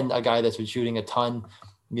been a guy that's been shooting a ton.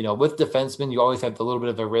 With defensemen, you always have a little bit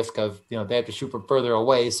of a risk of, they have to shoot from further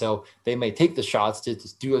away. So they may take the shots to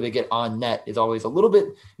do what they get on net is always a little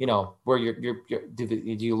bit, where you're do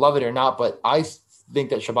you love it or not? But I think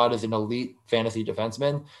that Chabot is an elite fantasy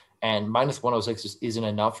defenseman, and minus 106 just isn't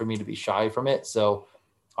enough for me to be shy from it. So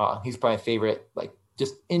he's probably my favorite, like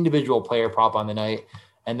just individual player prop on the night.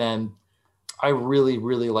 And then I really,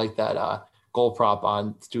 really like that goal prop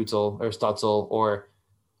on Stutzel, or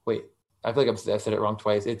wait, I feel like I said it wrong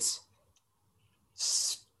twice. It's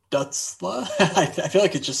Stutzla. I feel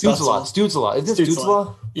like it's just Stützle. Is this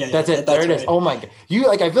Stützle? Yeah, that's it. There it is. Right. Oh my god!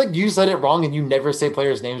 I feel like you said it wrong, and you never say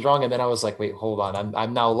players' names wrong. And then I was like, wait, hold on,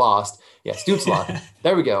 I'm now lost. Yeah, Stützle.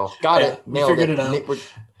 There we go. Got it. Nailed it. Out.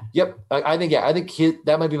 Yep. I think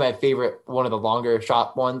that might be my favorite, one of the longer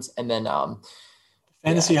shot ones, and then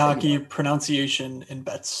Fantasy Hockey Pronunciation and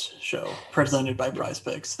Bets show presented by Prize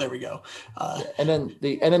Picks. There we go. And then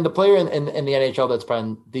the player in the NHL that's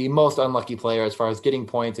been the most unlucky player as far as getting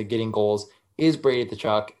points and getting goals is Brady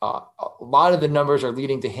Tkachuk. A lot of the numbers are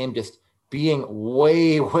leading to him just being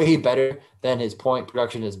way, way better than his point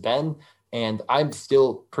production has been. And I'm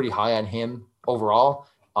still pretty high on him overall.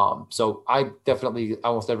 So I definitely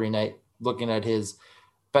almost every night looking at his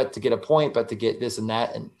bet to get a point, bet to get this and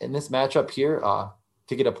that. And in this matchup here,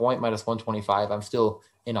 to get a point, minus 125. I'm still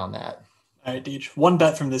in on that. All right, Deej. One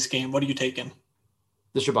bet from this game. What are you taking?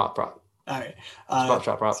 The Chabot prop. All right. Chabot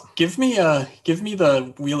shot prop. Give me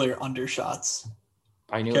the Wheeler undershots.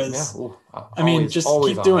 I knew it. Yeah. Just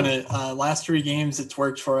keep doing it. Last 3 games, it's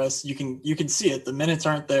worked for us. You can see it. The minutes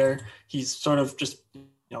aren't there. He's sort of just,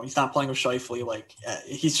 he's not playing with Scheifele. Like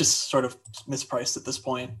he's just sort of mispriced at this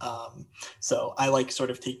point. So I like sort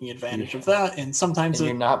of taking advantage of that. And sometimes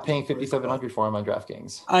you're not paying $5,700 for him on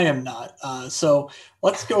DraftKings. I am not. So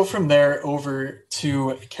let's go from there over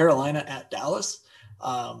to Carolina at Dallas.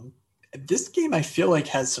 This game I feel like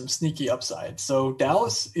has some sneaky upside. So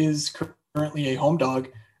Dallas is currently a home dog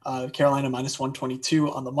Carolina minus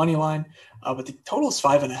 122 on the money line, but the total is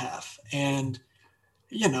 5.5. And,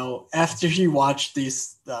 after you watch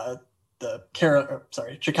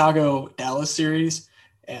Chicago Dallas series,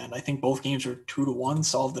 and I think both games were 2-1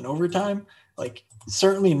 solved in overtime, like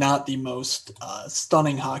certainly not the most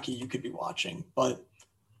stunning hockey you could be watching, but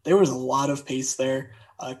there was a lot of pace there.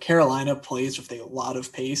 Carolina plays with a lot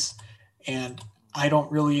of pace, and I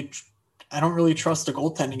don't really trust the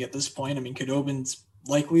goaltending at this point. I mean, Khudobin's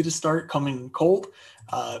likely to start coming cold.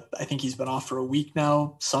 I think he's been off for a week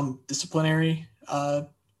now, some disciplinary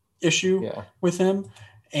issue with him.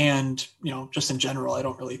 And, just in general, I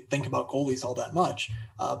don't really think about goalies all that much.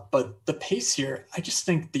 But the pace here, I just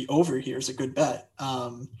think the over here is a good bet.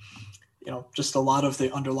 Just a lot of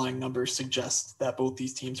the underlying numbers suggest that both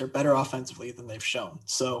these teams are better offensively than they've shown.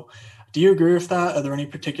 So do you agree with that? Are there any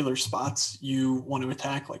particular spots you want to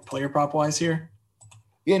attack, like player prop wise here?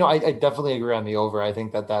 I definitely agree on the over. I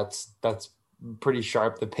think that's pretty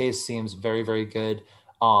sharp. The pace seems very, very good.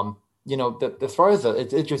 As far as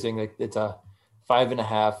it's interesting, like it's a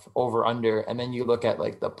 5.5 over under. And then you look at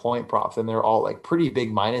like the point props and they're all like pretty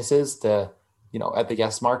big minuses to, at the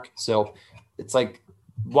guess mark. So it's like,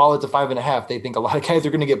 while it's a 5.5, they think a lot of guys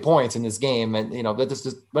are going to get points in this game. And, that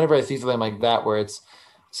just whenever I see something like that, where it's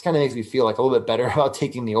kind of makes me feel like a little bit better about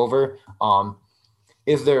taking the over.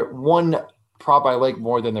 Is there one prop I like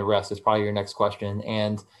more than the rest is probably your next question.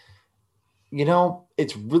 And,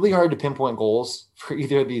 it's really hard to pinpoint goals for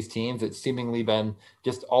either of these teams. It's seemingly been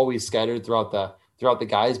just always scattered throughout the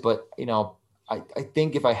guys. But, I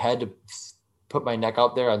think if I had to put my neck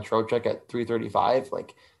out there on Trocheck at 335,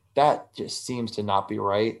 like that just seems to not be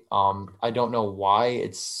right. I don't know why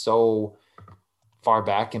it's so far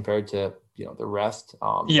back compared to, the rest.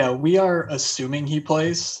 We are assuming he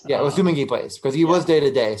plays. Assuming he plays because he was day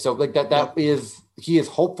to day. So like he is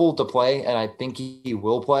hopeful to play. And I think he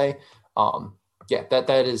will play.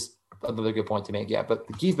 That is another good point to make. Yeah. But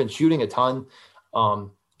he's been shooting a ton.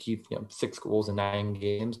 Keith, 6 goals in 9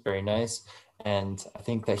 games. Very nice. And I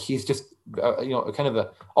think that he's just, kind of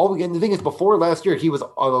and the thing is before last year, he was an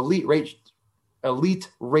elite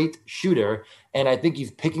rate shooter. And I think he's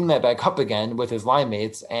picking that back up again with his line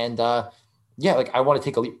mates. And I want to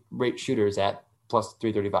take elite rate shooters at plus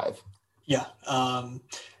 335. Yeah.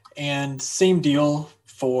 And same deal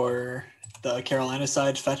for the Carolina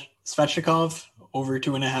side, Svechnikov over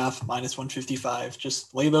 2.5 minus 155.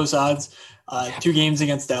 Just lay those odds. 2 games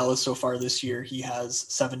against Dallas so far this year. He has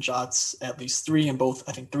 7 shots, at least 3 in both,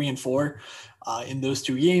 I think 3 and 4 in those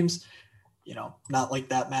 2 games. Not like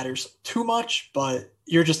that matters too much, but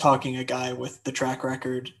you're just talking a guy with the track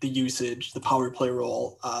record, the usage, the power play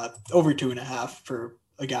role, over 2.5 for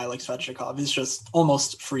a guy like Svechnikov is just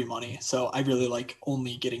almost free money. So I really like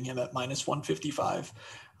only getting him at minus 155.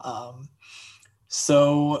 I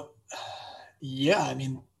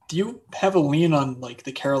mean, do you have a lean on like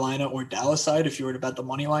the Carolina or Dallas side if you were to bet the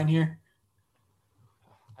money line here?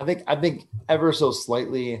 I think ever so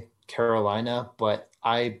slightly Carolina, but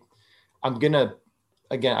I'm gonna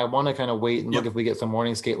I want to kind of wait and look if we get some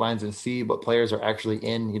morning skate lines and see what players are actually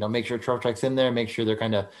in. Make sure Trocheck's in there, make sure they're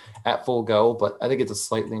kind of at full go. But I think it's a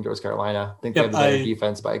slight lean towards Carolina. I think they have the better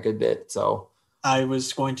defense by a good bit. So I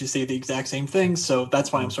was going to say the exact same thing. So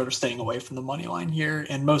that's why I'm sort of staying away from the money line here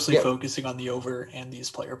and mostly focusing on the over and these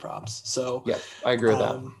player props. So I agree with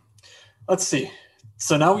that. Let's see.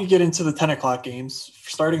 So now we get into the 10 o'clock games,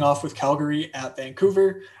 starting off with Calgary at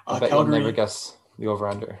Vancouver. I bet Calgary, you'll never guess the over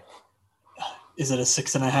under. Is it a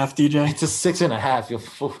 6.5, DJ? It's a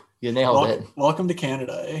 6.5. You nailed it. Welcome to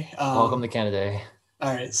Canada, eh? Welcome to Canada, eh?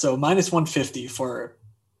 All right, so minus 150 for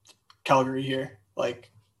Calgary here. Like,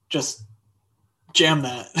 just jam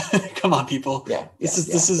that. Come on, people.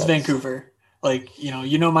 This is Vancouver. Like,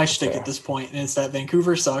 my shtick at this point, and it's that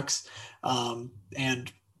Vancouver sucks.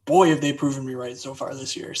 And boy, have they proven me right so far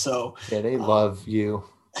this year. So they love you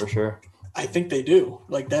for sure. I think they do.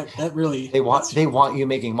 Like that really they want you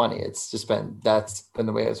making money. That's been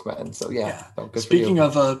the way it's been. So Speaking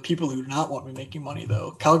of people who do not want me making money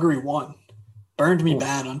though, Calgary won. Burned me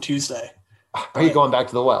bad on Tuesday. Are you going back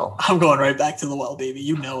to the well? I'm going right back to the well, baby.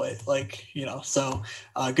 You know it. So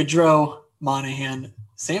Gaudreau, Monahan,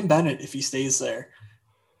 Sam Bennett, if he stays there,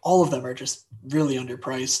 all of them are just really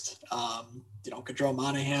underpriced. Gaudreau,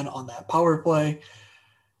 Monahan on that power play.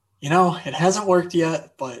 It hasn't worked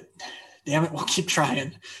yet, but damn it, we'll keep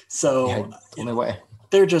trying. So only way.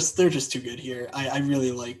 They're just too good here. I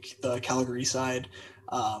really like the Calgary side.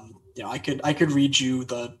 I could read you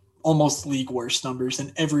the almost league worst numbers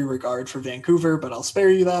in every regard for Vancouver, but I'll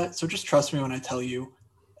spare you that. So just trust me when I tell you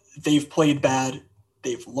they've played bad,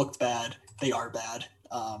 they've looked bad, they are bad.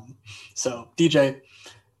 So DJ,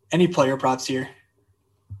 Any player props here?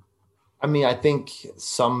 I mean, I think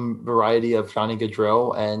some variety of Johnny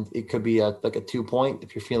Gaudreau, and it could be like a 2 point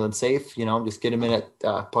if you're feeling safe. Just get him in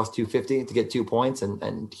at plus 250 to get 2 points,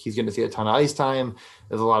 and he's going to see a ton of ice time.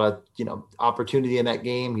 There's a lot of opportunity in that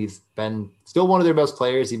game. He's been still one of their best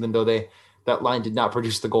players, even though that line did not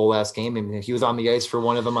produce the goal last game. I mean, he was on the ice for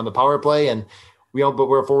one of them on the power play, and but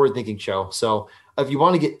we're a forward-thinking show. So if you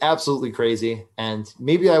want to get absolutely crazy, and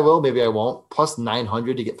maybe I will, maybe I won't, plus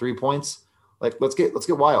 900 to get 3 points. Like, let's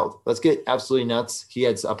get wild. Let's get absolutely nuts. He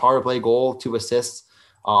had a power play goal, 2 assists.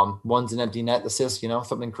 One's an empty net assist,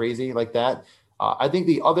 something crazy like that. I think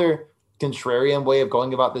the other contrarian way of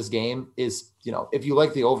going about this game is, if you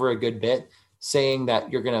like the over a good bit, saying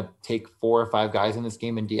that you're going to take 4 or 5 guys in this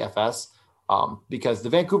game in DFS, because the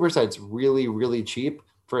Vancouver side's really, really cheap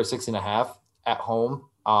for a 6.5 at home.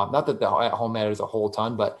 Not that the at home matters a whole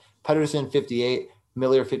ton, but Pettersson 58,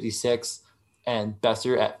 Miller 56, and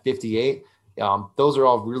Besser at 58. Those are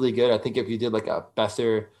all really good. I think if you did like a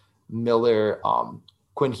Besser, Miller,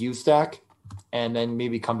 Quinn Hughes stack, and then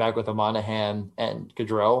maybe come back with a Monahan and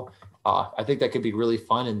Gaudreau, I think that could be really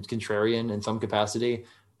fun and contrarian in some capacity.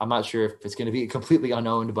 I'm not sure if it's going to be completely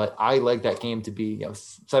unowned, but I like that game to be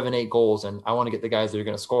 7-8 goals, and I want to get the guys that are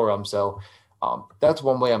going to score them. So that's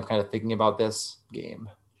one way I'm kind of thinking about this game.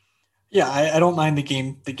 Yeah, I don't mind the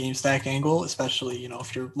game stack angle, especially,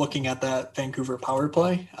 if you're looking at that Vancouver power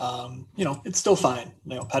play, it's still fine.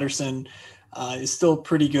 Pettersson is still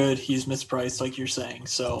pretty good. He's mispriced, like you're saying.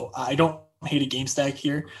 So I don't hate a game stack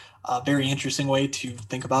here. Very interesting way to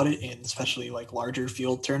think about it, in especially like larger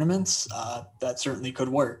field tournaments. That certainly could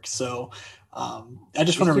work. So I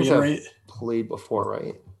just want to reiterate. Played before,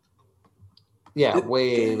 right? Yeah,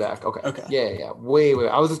 way back. Okay. Yeah. Way.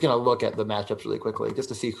 I was just going to look at the matchups really quickly just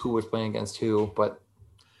to see who was playing against who. But,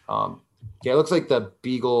 it looks like the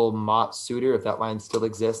Beagle Mott Suter, if that line still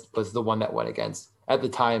exists, was the one that went against, at the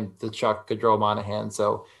time, the Chuck Gaudreau Monahan.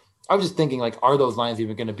 So I was just thinking, like, are those lines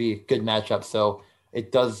even going to be good matchups? So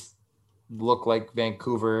it does look like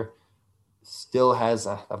Vancouver still has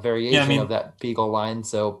a variation of that Beagle line.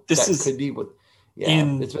 So could be what –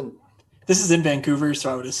 it's been – this is in Vancouver,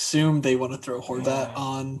 so I would assume they want to throw Horvat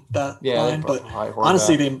on that line. But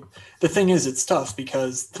honestly, the thing is, it's tough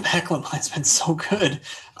because the Backlund line's been so good.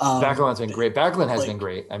 Backlund's been great. Backlund has been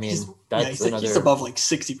great. I mean, he's above like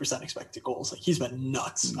 60% expected goals. Like, he's been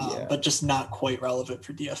nuts, but just not quite relevant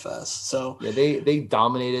for DFS. So they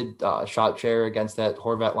dominated shot share against that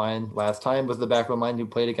Horvat line last time. Was the Backlund line who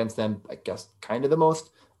played against them, I guess, kind of the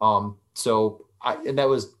most. And that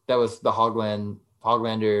was the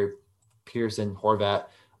Hoglander. Pearson, Horvat.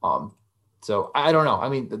 So I don't know. I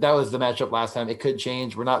mean, that was the matchup last time. It could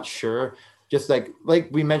change. We're not sure. Just like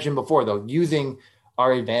we mentioned before, though, using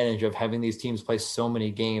our advantage of having these teams play so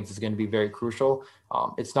many games is going to be very crucial.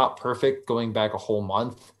 It's not perfect going back a whole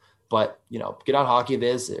month, but, get on Hockey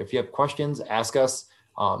Viz. If you have questions, ask us.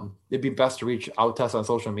 It'd be best to reach out to us on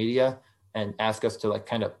social media and ask us to like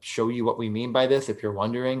kind of show you what we mean by this. If you're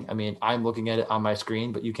wondering, I mean, I'm looking at it on my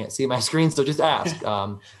screen, but you can't see my screen. So just ask.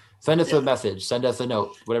 Send us a message, send us a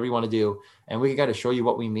note, whatever you want to do. And we can kind of show you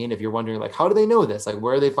what we mean. If you're wondering, like, how do they know this? Like,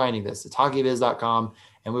 where are they finding this? It's hockeyviz.com,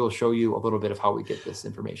 and we will show you a little bit of how we get this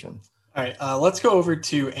information. All right, let's go over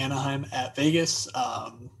to Anaheim at Vegas.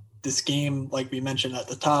 This game, like we mentioned at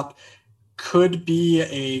the top, could be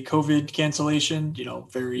a COVID cancellation,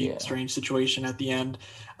 very strange situation at the end.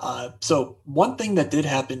 So one thing that did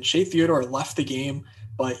happen, Shea Theodore left the game,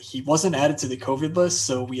 but he wasn't added to the COVID list,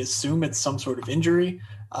 so we assume it's some sort of injury.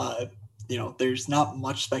 There's not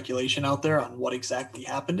much speculation out there on what exactly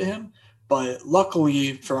happened to him, but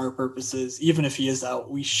luckily for our purposes, even if he is out,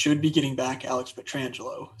 we should be getting back Alex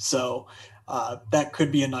Pietrangelo. So that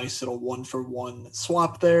could be a nice little 1-for-1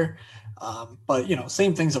 swap there. But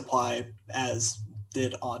same things apply as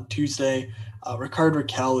did on Tuesday. Rickard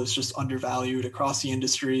Rakell is just undervalued across the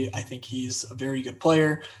industry. I think he's a very good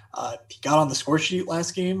player. He got on the score sheet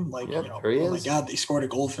last game. Oh my God, they scored a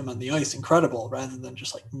goal of him on the ice. Incredible, rather than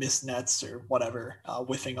just like missed nets or whatever,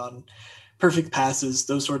 whiffing on perfect passes,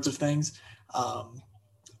 those sorts of things.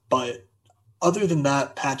 But other than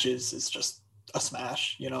that, Patches is just a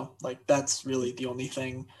smash, that's really the only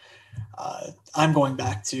thing I'm going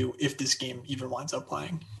back to if this game even winds up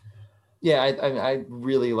playing. Yeah, I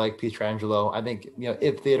really like Pietrangelo. I think,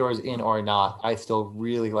 if Theodore's in or not, I still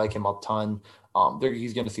really like him a ton.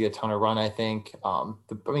 He's going to see a ton of run, I think.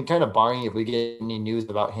 Kind of barring if we get any news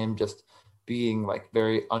about him just being like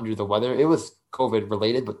very under the weather. It was COVID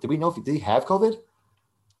related, but did we know did he have COVID?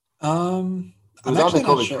 I'm actually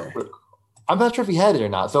not sure. I'm not sure if he had it or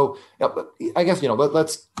not. So I guess,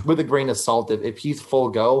 let's, with a grain of salt, if he's full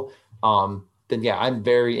go, then yeah, I'm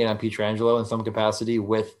very in on Pietrangelo in some capacity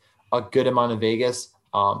with a good amount of Vegas.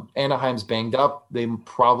 Anaheim's banged up. They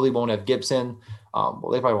probably won't have Gibson. Well,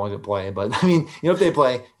 they probably won't even play, but I mean, if they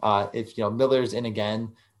play, if Miller's in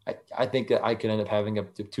again, I think that I could end up having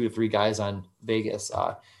up to 2 to 3 guys on Vegas.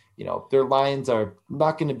 Their lines are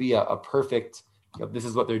not going to be a perfect, this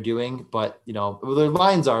is what they're doing, but their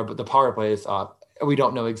lines are, but the power plays, we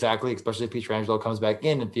don't know exactly, especially if Pietrangelo comes back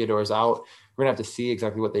in and Theodore's out. We're gonna have to see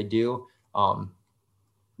exactly what they do.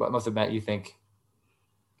 But must have Matt, you think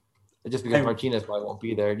just because Martinez probably won't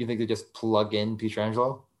be there, do you think they just plug in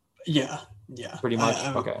Pietrangelo? Yeah. Pretty much.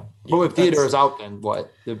 Okay. But if Theodore's out, then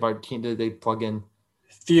what? Did they plug in?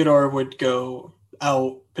 Theodore would go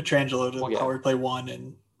out, Pietrangelo to power play 1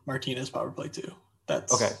 and Martinez power play 2.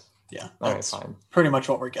 That's okay. Yeah, that's fine. Pretty much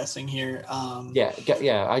what we're guessing here. I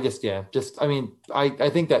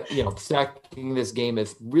think that stacking this game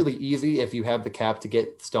is really easy if you have the cap to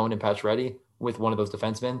get Stone and Patch ready with one of those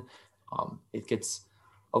defensemen. It gets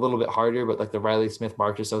a little bit harder, but like the Riley Smith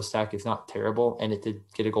Marchessault stack is not terrible, and it did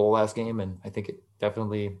get a goal last game, and I think it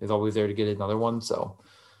definitely is always there to get another one. So.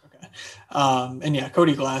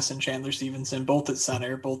 Cody Glass and Chandler Stevenson, both at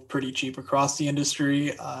center, both pretty cheap across the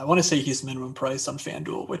industry. I want to say he's minimum price on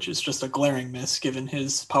FanDuel, which is just a glaring miss given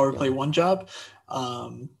his power play 1 job.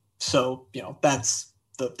 That's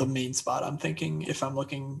the main spot I'm thinking if I'm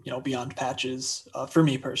looking, beyond patches for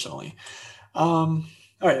me personally. All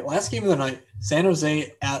right, last game of the night, San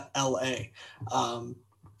Jose at LA.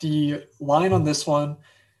 The line on this one,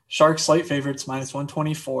 Sharks slight favorites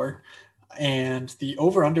 -124. And the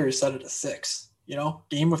over-under is set at a 6.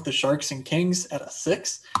 Game with the Sharks and Kings at a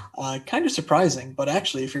 6. Kind of surprising, but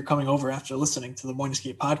actually, if you're coming over after listening to the Morning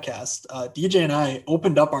Skate podcast, DJ and I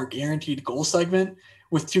opened up our guaranteed goal segment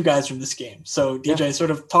with 2 guys from this game. So, DJ,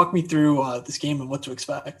 sort of talk me through this game and what to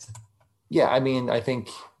expect. Yeah, I mean, I think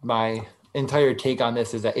my entire take on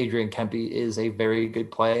this is that Adrian Kempe is a very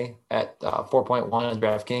good play at 4.1 on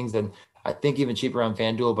DraftKings, and I think even cheaper on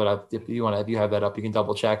FanDuel, but if you have that up, you can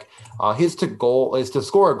double check. His to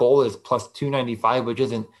score a goal is +295, which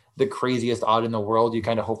isn't the craziest odd in the world. You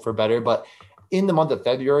kind of hope for better, but in the month of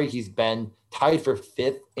February, he's been tied for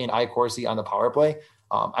 5th in iCourse on the power play.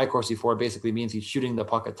 iCourse 4 basically means he's shooting the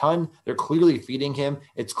puck a ton. They're clearly feeding him.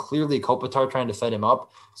 It's clearly Kopitar trying to set him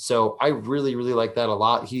up. So I really, really like that a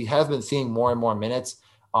lot. He has been seeing more and more minutes.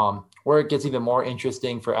 Where it gets even more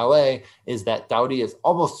interesting for LA is that Doughty is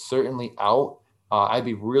almost certainly out. I'd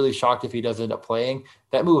be really shocked if he doesn't end up playing.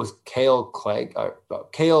 That move was Cale Clegg,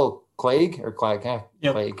 Clague,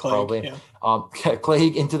 probably. Yeah.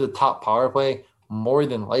 Clague into the top power play more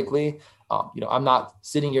than likely. I'm not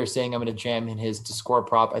sitting here saying I'm going to jam in his to score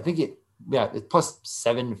prop. I think it's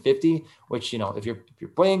 +750, which if you're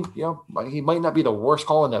playing, he might not be the worst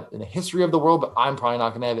call in the history of the world, but I'm probably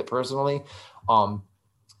not going to have it personally.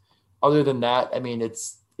 Other than that, I mean,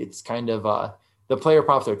 it's kind of the player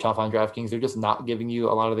props are tough on DraftKings. They're just not giving you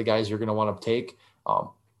a lot of the guys you're going to want to take.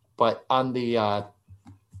 But on the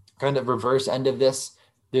kind of reverse end of this,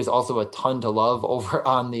 there's also a ton to love over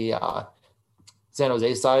on the San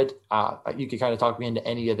Jose side. You could kind of talk me into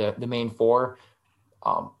any of the main 4.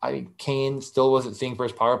 I mean, Kane still wasn't seeing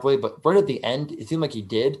first power play, but right at the end, it seemed like he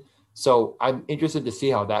did. So I'm interested to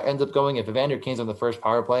see how that ends up going. If Evander Kane's on the first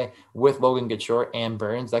power play with Logan Couture and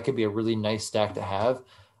Burns, that could be a really nice stack to have.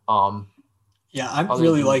 I'm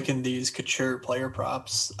really liking these Couture player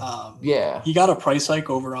props. He got a price hike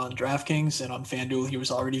over on DraftKings, and on FanDuel he was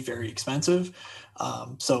already very expensive.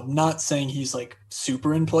 So I'm not saying he's like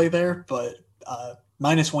super in play there, but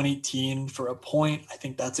 -118 for a point, I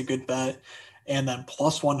think that's a good bet. And then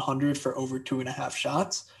 +100 for over 2.5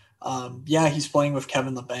 shots. He's playing with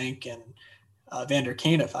Kevin LeBanc and Vander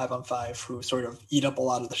Kane at 5-on-5, who sort of eat up a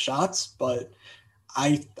lot of the shots. But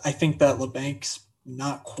I think that LeBanc's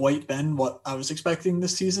not quite been what I was expecting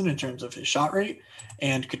this season in terms of his shot rate.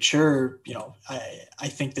 And Couture, I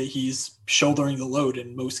think that he's shouldering the load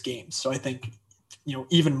in most games. So I think,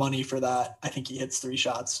 even money for that, I think he hits 3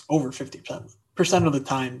 shots over 50% of the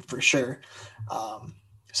time for sure.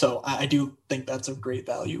 So I do think that's a great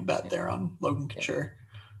value bet there on Logan Couture.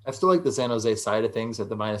 I still like the San Jose side of things at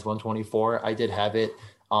the -124. I did have it,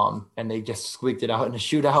 and they just squeaked it out in a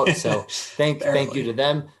shootout. So thank you to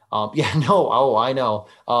them. I know.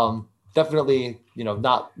 Definitely,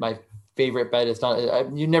 not my favorite bet. It's not.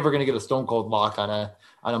 You're never going to get a stone cold lock on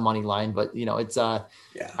a money line, but it's I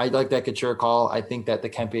like that Couture call. I think that the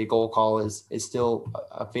Kempe goal call is still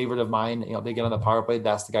a favorite of mine. They get on the power play,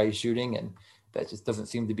 that's the guy he's shooting, and that just doesn't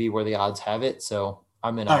seem to be where the odds have it. So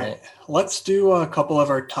I'm in on it. Let's do a couple of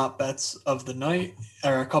our top bets of the night,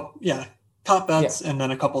 or top bets, and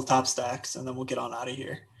then a couple of top stacks, and then we'll get on out of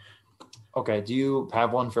here. Okay. Do you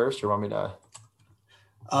have one first or want me to?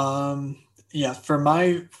 Yeah,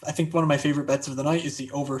 I think one of my favorite bets of the night is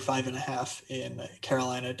the over 5.5 in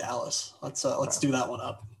Carolina, Dallas. Let's Okay. do that one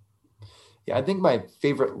up. Yeah, I think my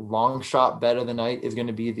favorite long shot bet of the night is going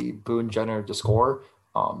to be the Boone Jenner to score,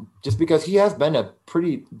 just because he has been a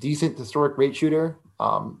pretty decent historic rate shooter.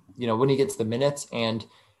 When he gets the minutes, and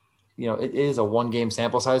it is a 1 game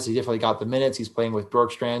sample size, so he definitely got the minutes. He's playing with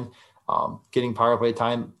Bjorkstrand, getting power play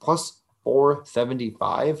time plus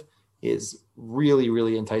 475 is really,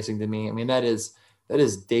 really enticing to me. I mean, that is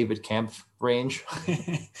David Kemp range,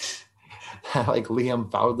 like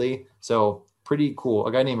Liam Fowley. So pretty cool.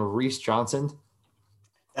 A guy named Reese Johnson.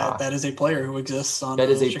 That is a player who exists on That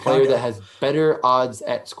is a player Chicago. that has better odds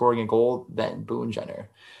at scoring a goal than Boone Jenner.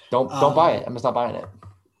 Don't buy it. I'm just not buying it.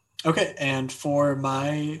 Okay, and for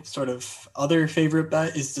my sort of other favorite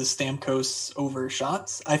bet is the Stamkos over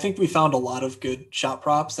shots. I think we found a lot of good shot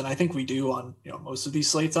props, and I think we do on most of these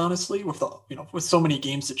slates, honestly, with so many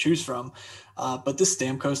games to choose from. But this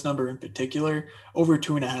Stamkos number in particular, over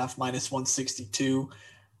 2.5 minus 162,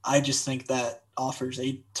 I just think that offers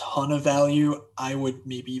a ton of value. I would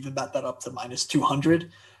maybe even bet that up to minus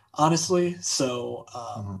 200, honestly. So,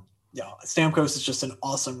 Stamkos is just an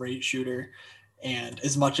awesome rate shooter. And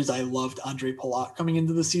as much as I loved Andre Palat coming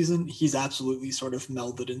into the season, he's absolutely sort of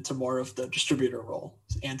melded into more of the distributor role.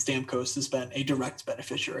 And Stamkos has been a direct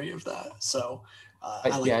beneficiary of that. So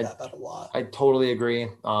I like that bet a lot. I totally agree.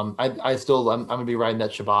 I'm going to be riding that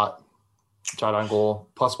Shabbat shot on goal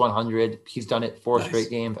plus 100. He's done it 4 straight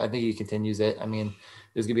games. I think he continues it. I mean,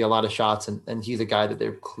 there's going to be a lot of shots, and he's a guy that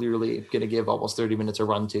they're clearly going to give almost 30 minutes a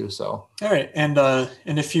run to. So, all right. And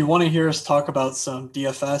if you want to hear us talk about some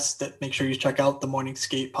DFS, that make sure you check out the Morning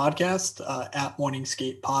Skate podcast at Morning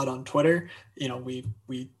Skate Pod on Twitter. We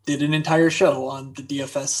did an entire show on the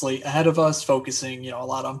DFS slate ahead of us, focusing, a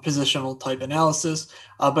lot on positional type analysis.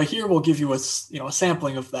 But here we'll give you a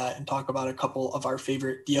sampling of that and talk about a couple of our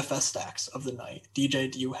favorite DFS stacks of the night.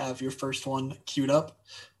 DJ, do you have your first one queued up?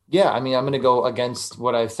 Yeah, I mean, I'm going to go against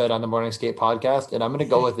what I've said on the Morning Skate podcast, and I'm going to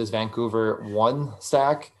go with this Vancouver 1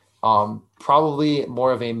 stack. Probably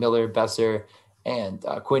more of a Miller, Besser, and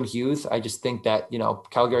Quinn Hughes. I just think that,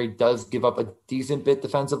 Calgary does give up a decent bit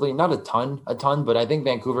defensively, not a ton, but I think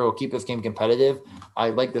Vancouver will keep this game competitive. I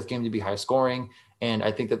like this game to be high scoring, and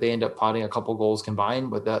I think that they end up potting a couple goals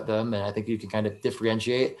combined with them, and I think you can kind of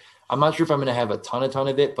differentiate. I'm not sure if I'm going to have a ton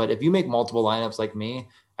of it, but if you make multiple lineups like me,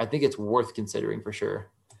 I think it's worth considering for sure.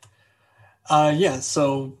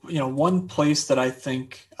 So, one place that I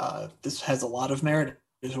think this has a lot of merit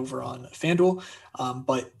is over on FanDuel.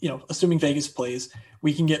 But, assuming Vegas plays,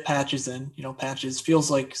 we can get Patches in. Patches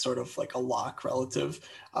feels like sort of like a lock relative.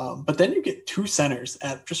 But then you get 2 centers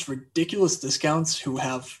at just ridiculous discounts who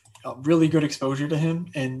have really good exposure to him.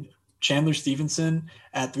 And Chandler Stevenson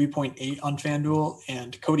at 3.8 on FanDuel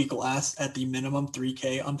and Cody Glass at the minimum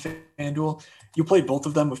 3K on FanDuel. You play both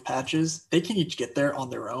of them with Patches. They can each get there on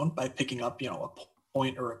their own by picking up, a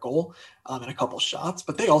point or a goal and a couple shots.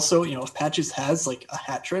 But they also, if Patches has like a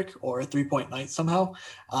hat trick or a 3-point night somehow,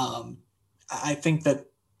 I think that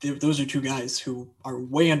those are 2 guys who are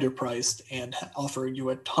way underpriced and offer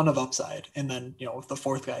you a ton of upside. And then, with the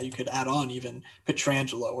 4th guy, you could add on even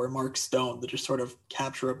Pietrangelo or Mark Stone that just sort of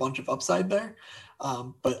capture a bunch of upside there.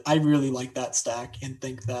 But I really like that stack and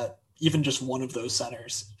think that even just one of those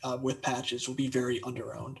centers with Patches will be very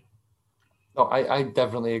under-owned. Oh, I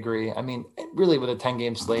definitely agree. I mean, really with a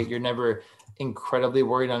 10-game slate, you're never incredibly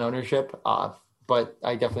worried on ownership. But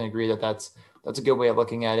I definitely agree that that's a good way of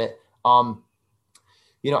looking at it.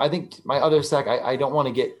 I think my other stack, I don't want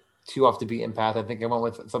to get too off the beaten path. I think I went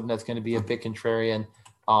with something that's going to be a bit contrarian.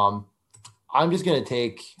 I'm just going to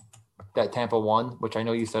take that Tampa 1, which I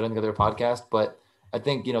know you said on the other podcast, but I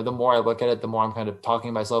think, the more I look at it, the more I'm kind of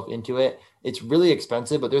talking myself into it. It's really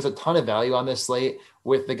expensive, but there's a ton of value on this slate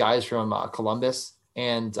with the guys from Columbus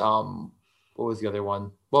and what was the other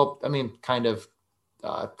one? Well, I mean, kind of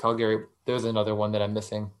Calgary. There's another one that I'm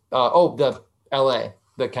missing. The LA,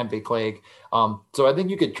 the Kempe Clague. So I think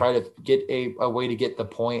you could try to get a way to get the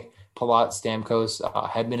point. Palat, Stamkos,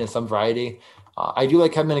 Hedman in some variety. I do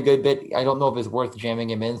like Hedman a good bit. I don't know if it's worth jamming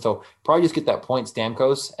him in. So probably just get that point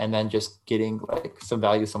Stamkos and then just getting like some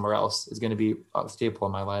value somewhere else is going to be a staple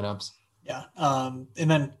in my lineups. Yeah. And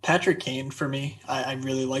then Patrick Kane for me, I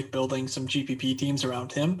really like building some GPP teams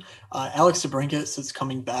around him. Alex DeBrincat, since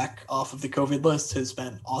coming back off of the COVID list, has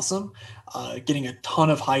been awesome. Getting a ton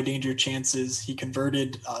of high danger chances. He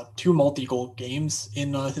converted 2 multi-goal games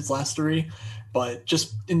in his last 3. But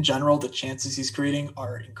just in general, the chances he's creating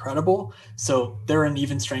are incredible. So they're an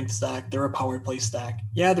even strength stack. They're a power play stack.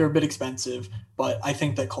 Yeah, they're a bit expensive, but I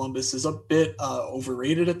think that Columbus is a bit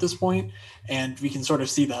overrated at this point, and we can sort of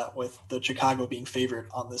see that with the Chicago being favored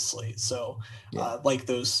on this slate. So like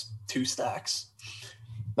those two stacks.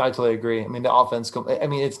 I totally agree. I mean, the offense,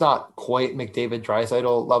 it's not quite McDavid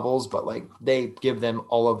Draisaitl levels, but like they give them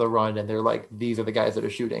all of the run and they're like, these are the guys that are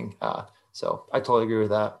shooting. So I totally agree with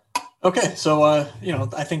that. Okay. So, I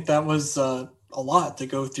think that was a lot to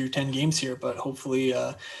go through 10 games here, but hopefully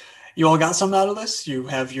you all got something out of this. You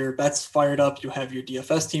have your bets fired up. You have your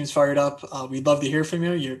DFS teams fired up. We'd love to hear from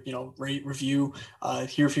you. Rate, review,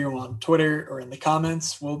 hear from you on Twitter or in the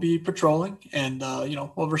comments. We'll be patrolling and,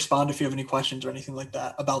 we'll respond if you have any questions or anything like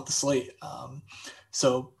that about the slate.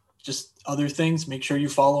 So just other things, make sure you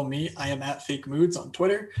follow me. I am at Fake Moods on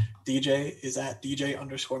Twitter. DJ is at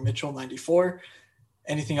DJ_Mitchell94.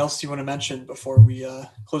 Anything else you want to mention before we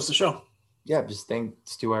close the show? Yeah, just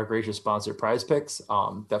thanks to our gracious sponsor, Prize Picks.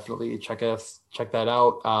 Definitely check that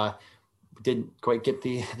out. We didn't quite get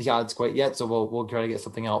the odds quite yet, so we'll try to get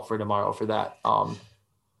something out for tomorrow for that.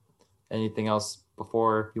 Anything else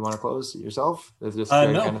before you want to close yourself? Is this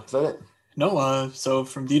no. kind of said it? No. So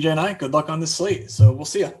from DJ and I, good luck on this slate. So we'll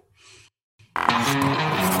see you.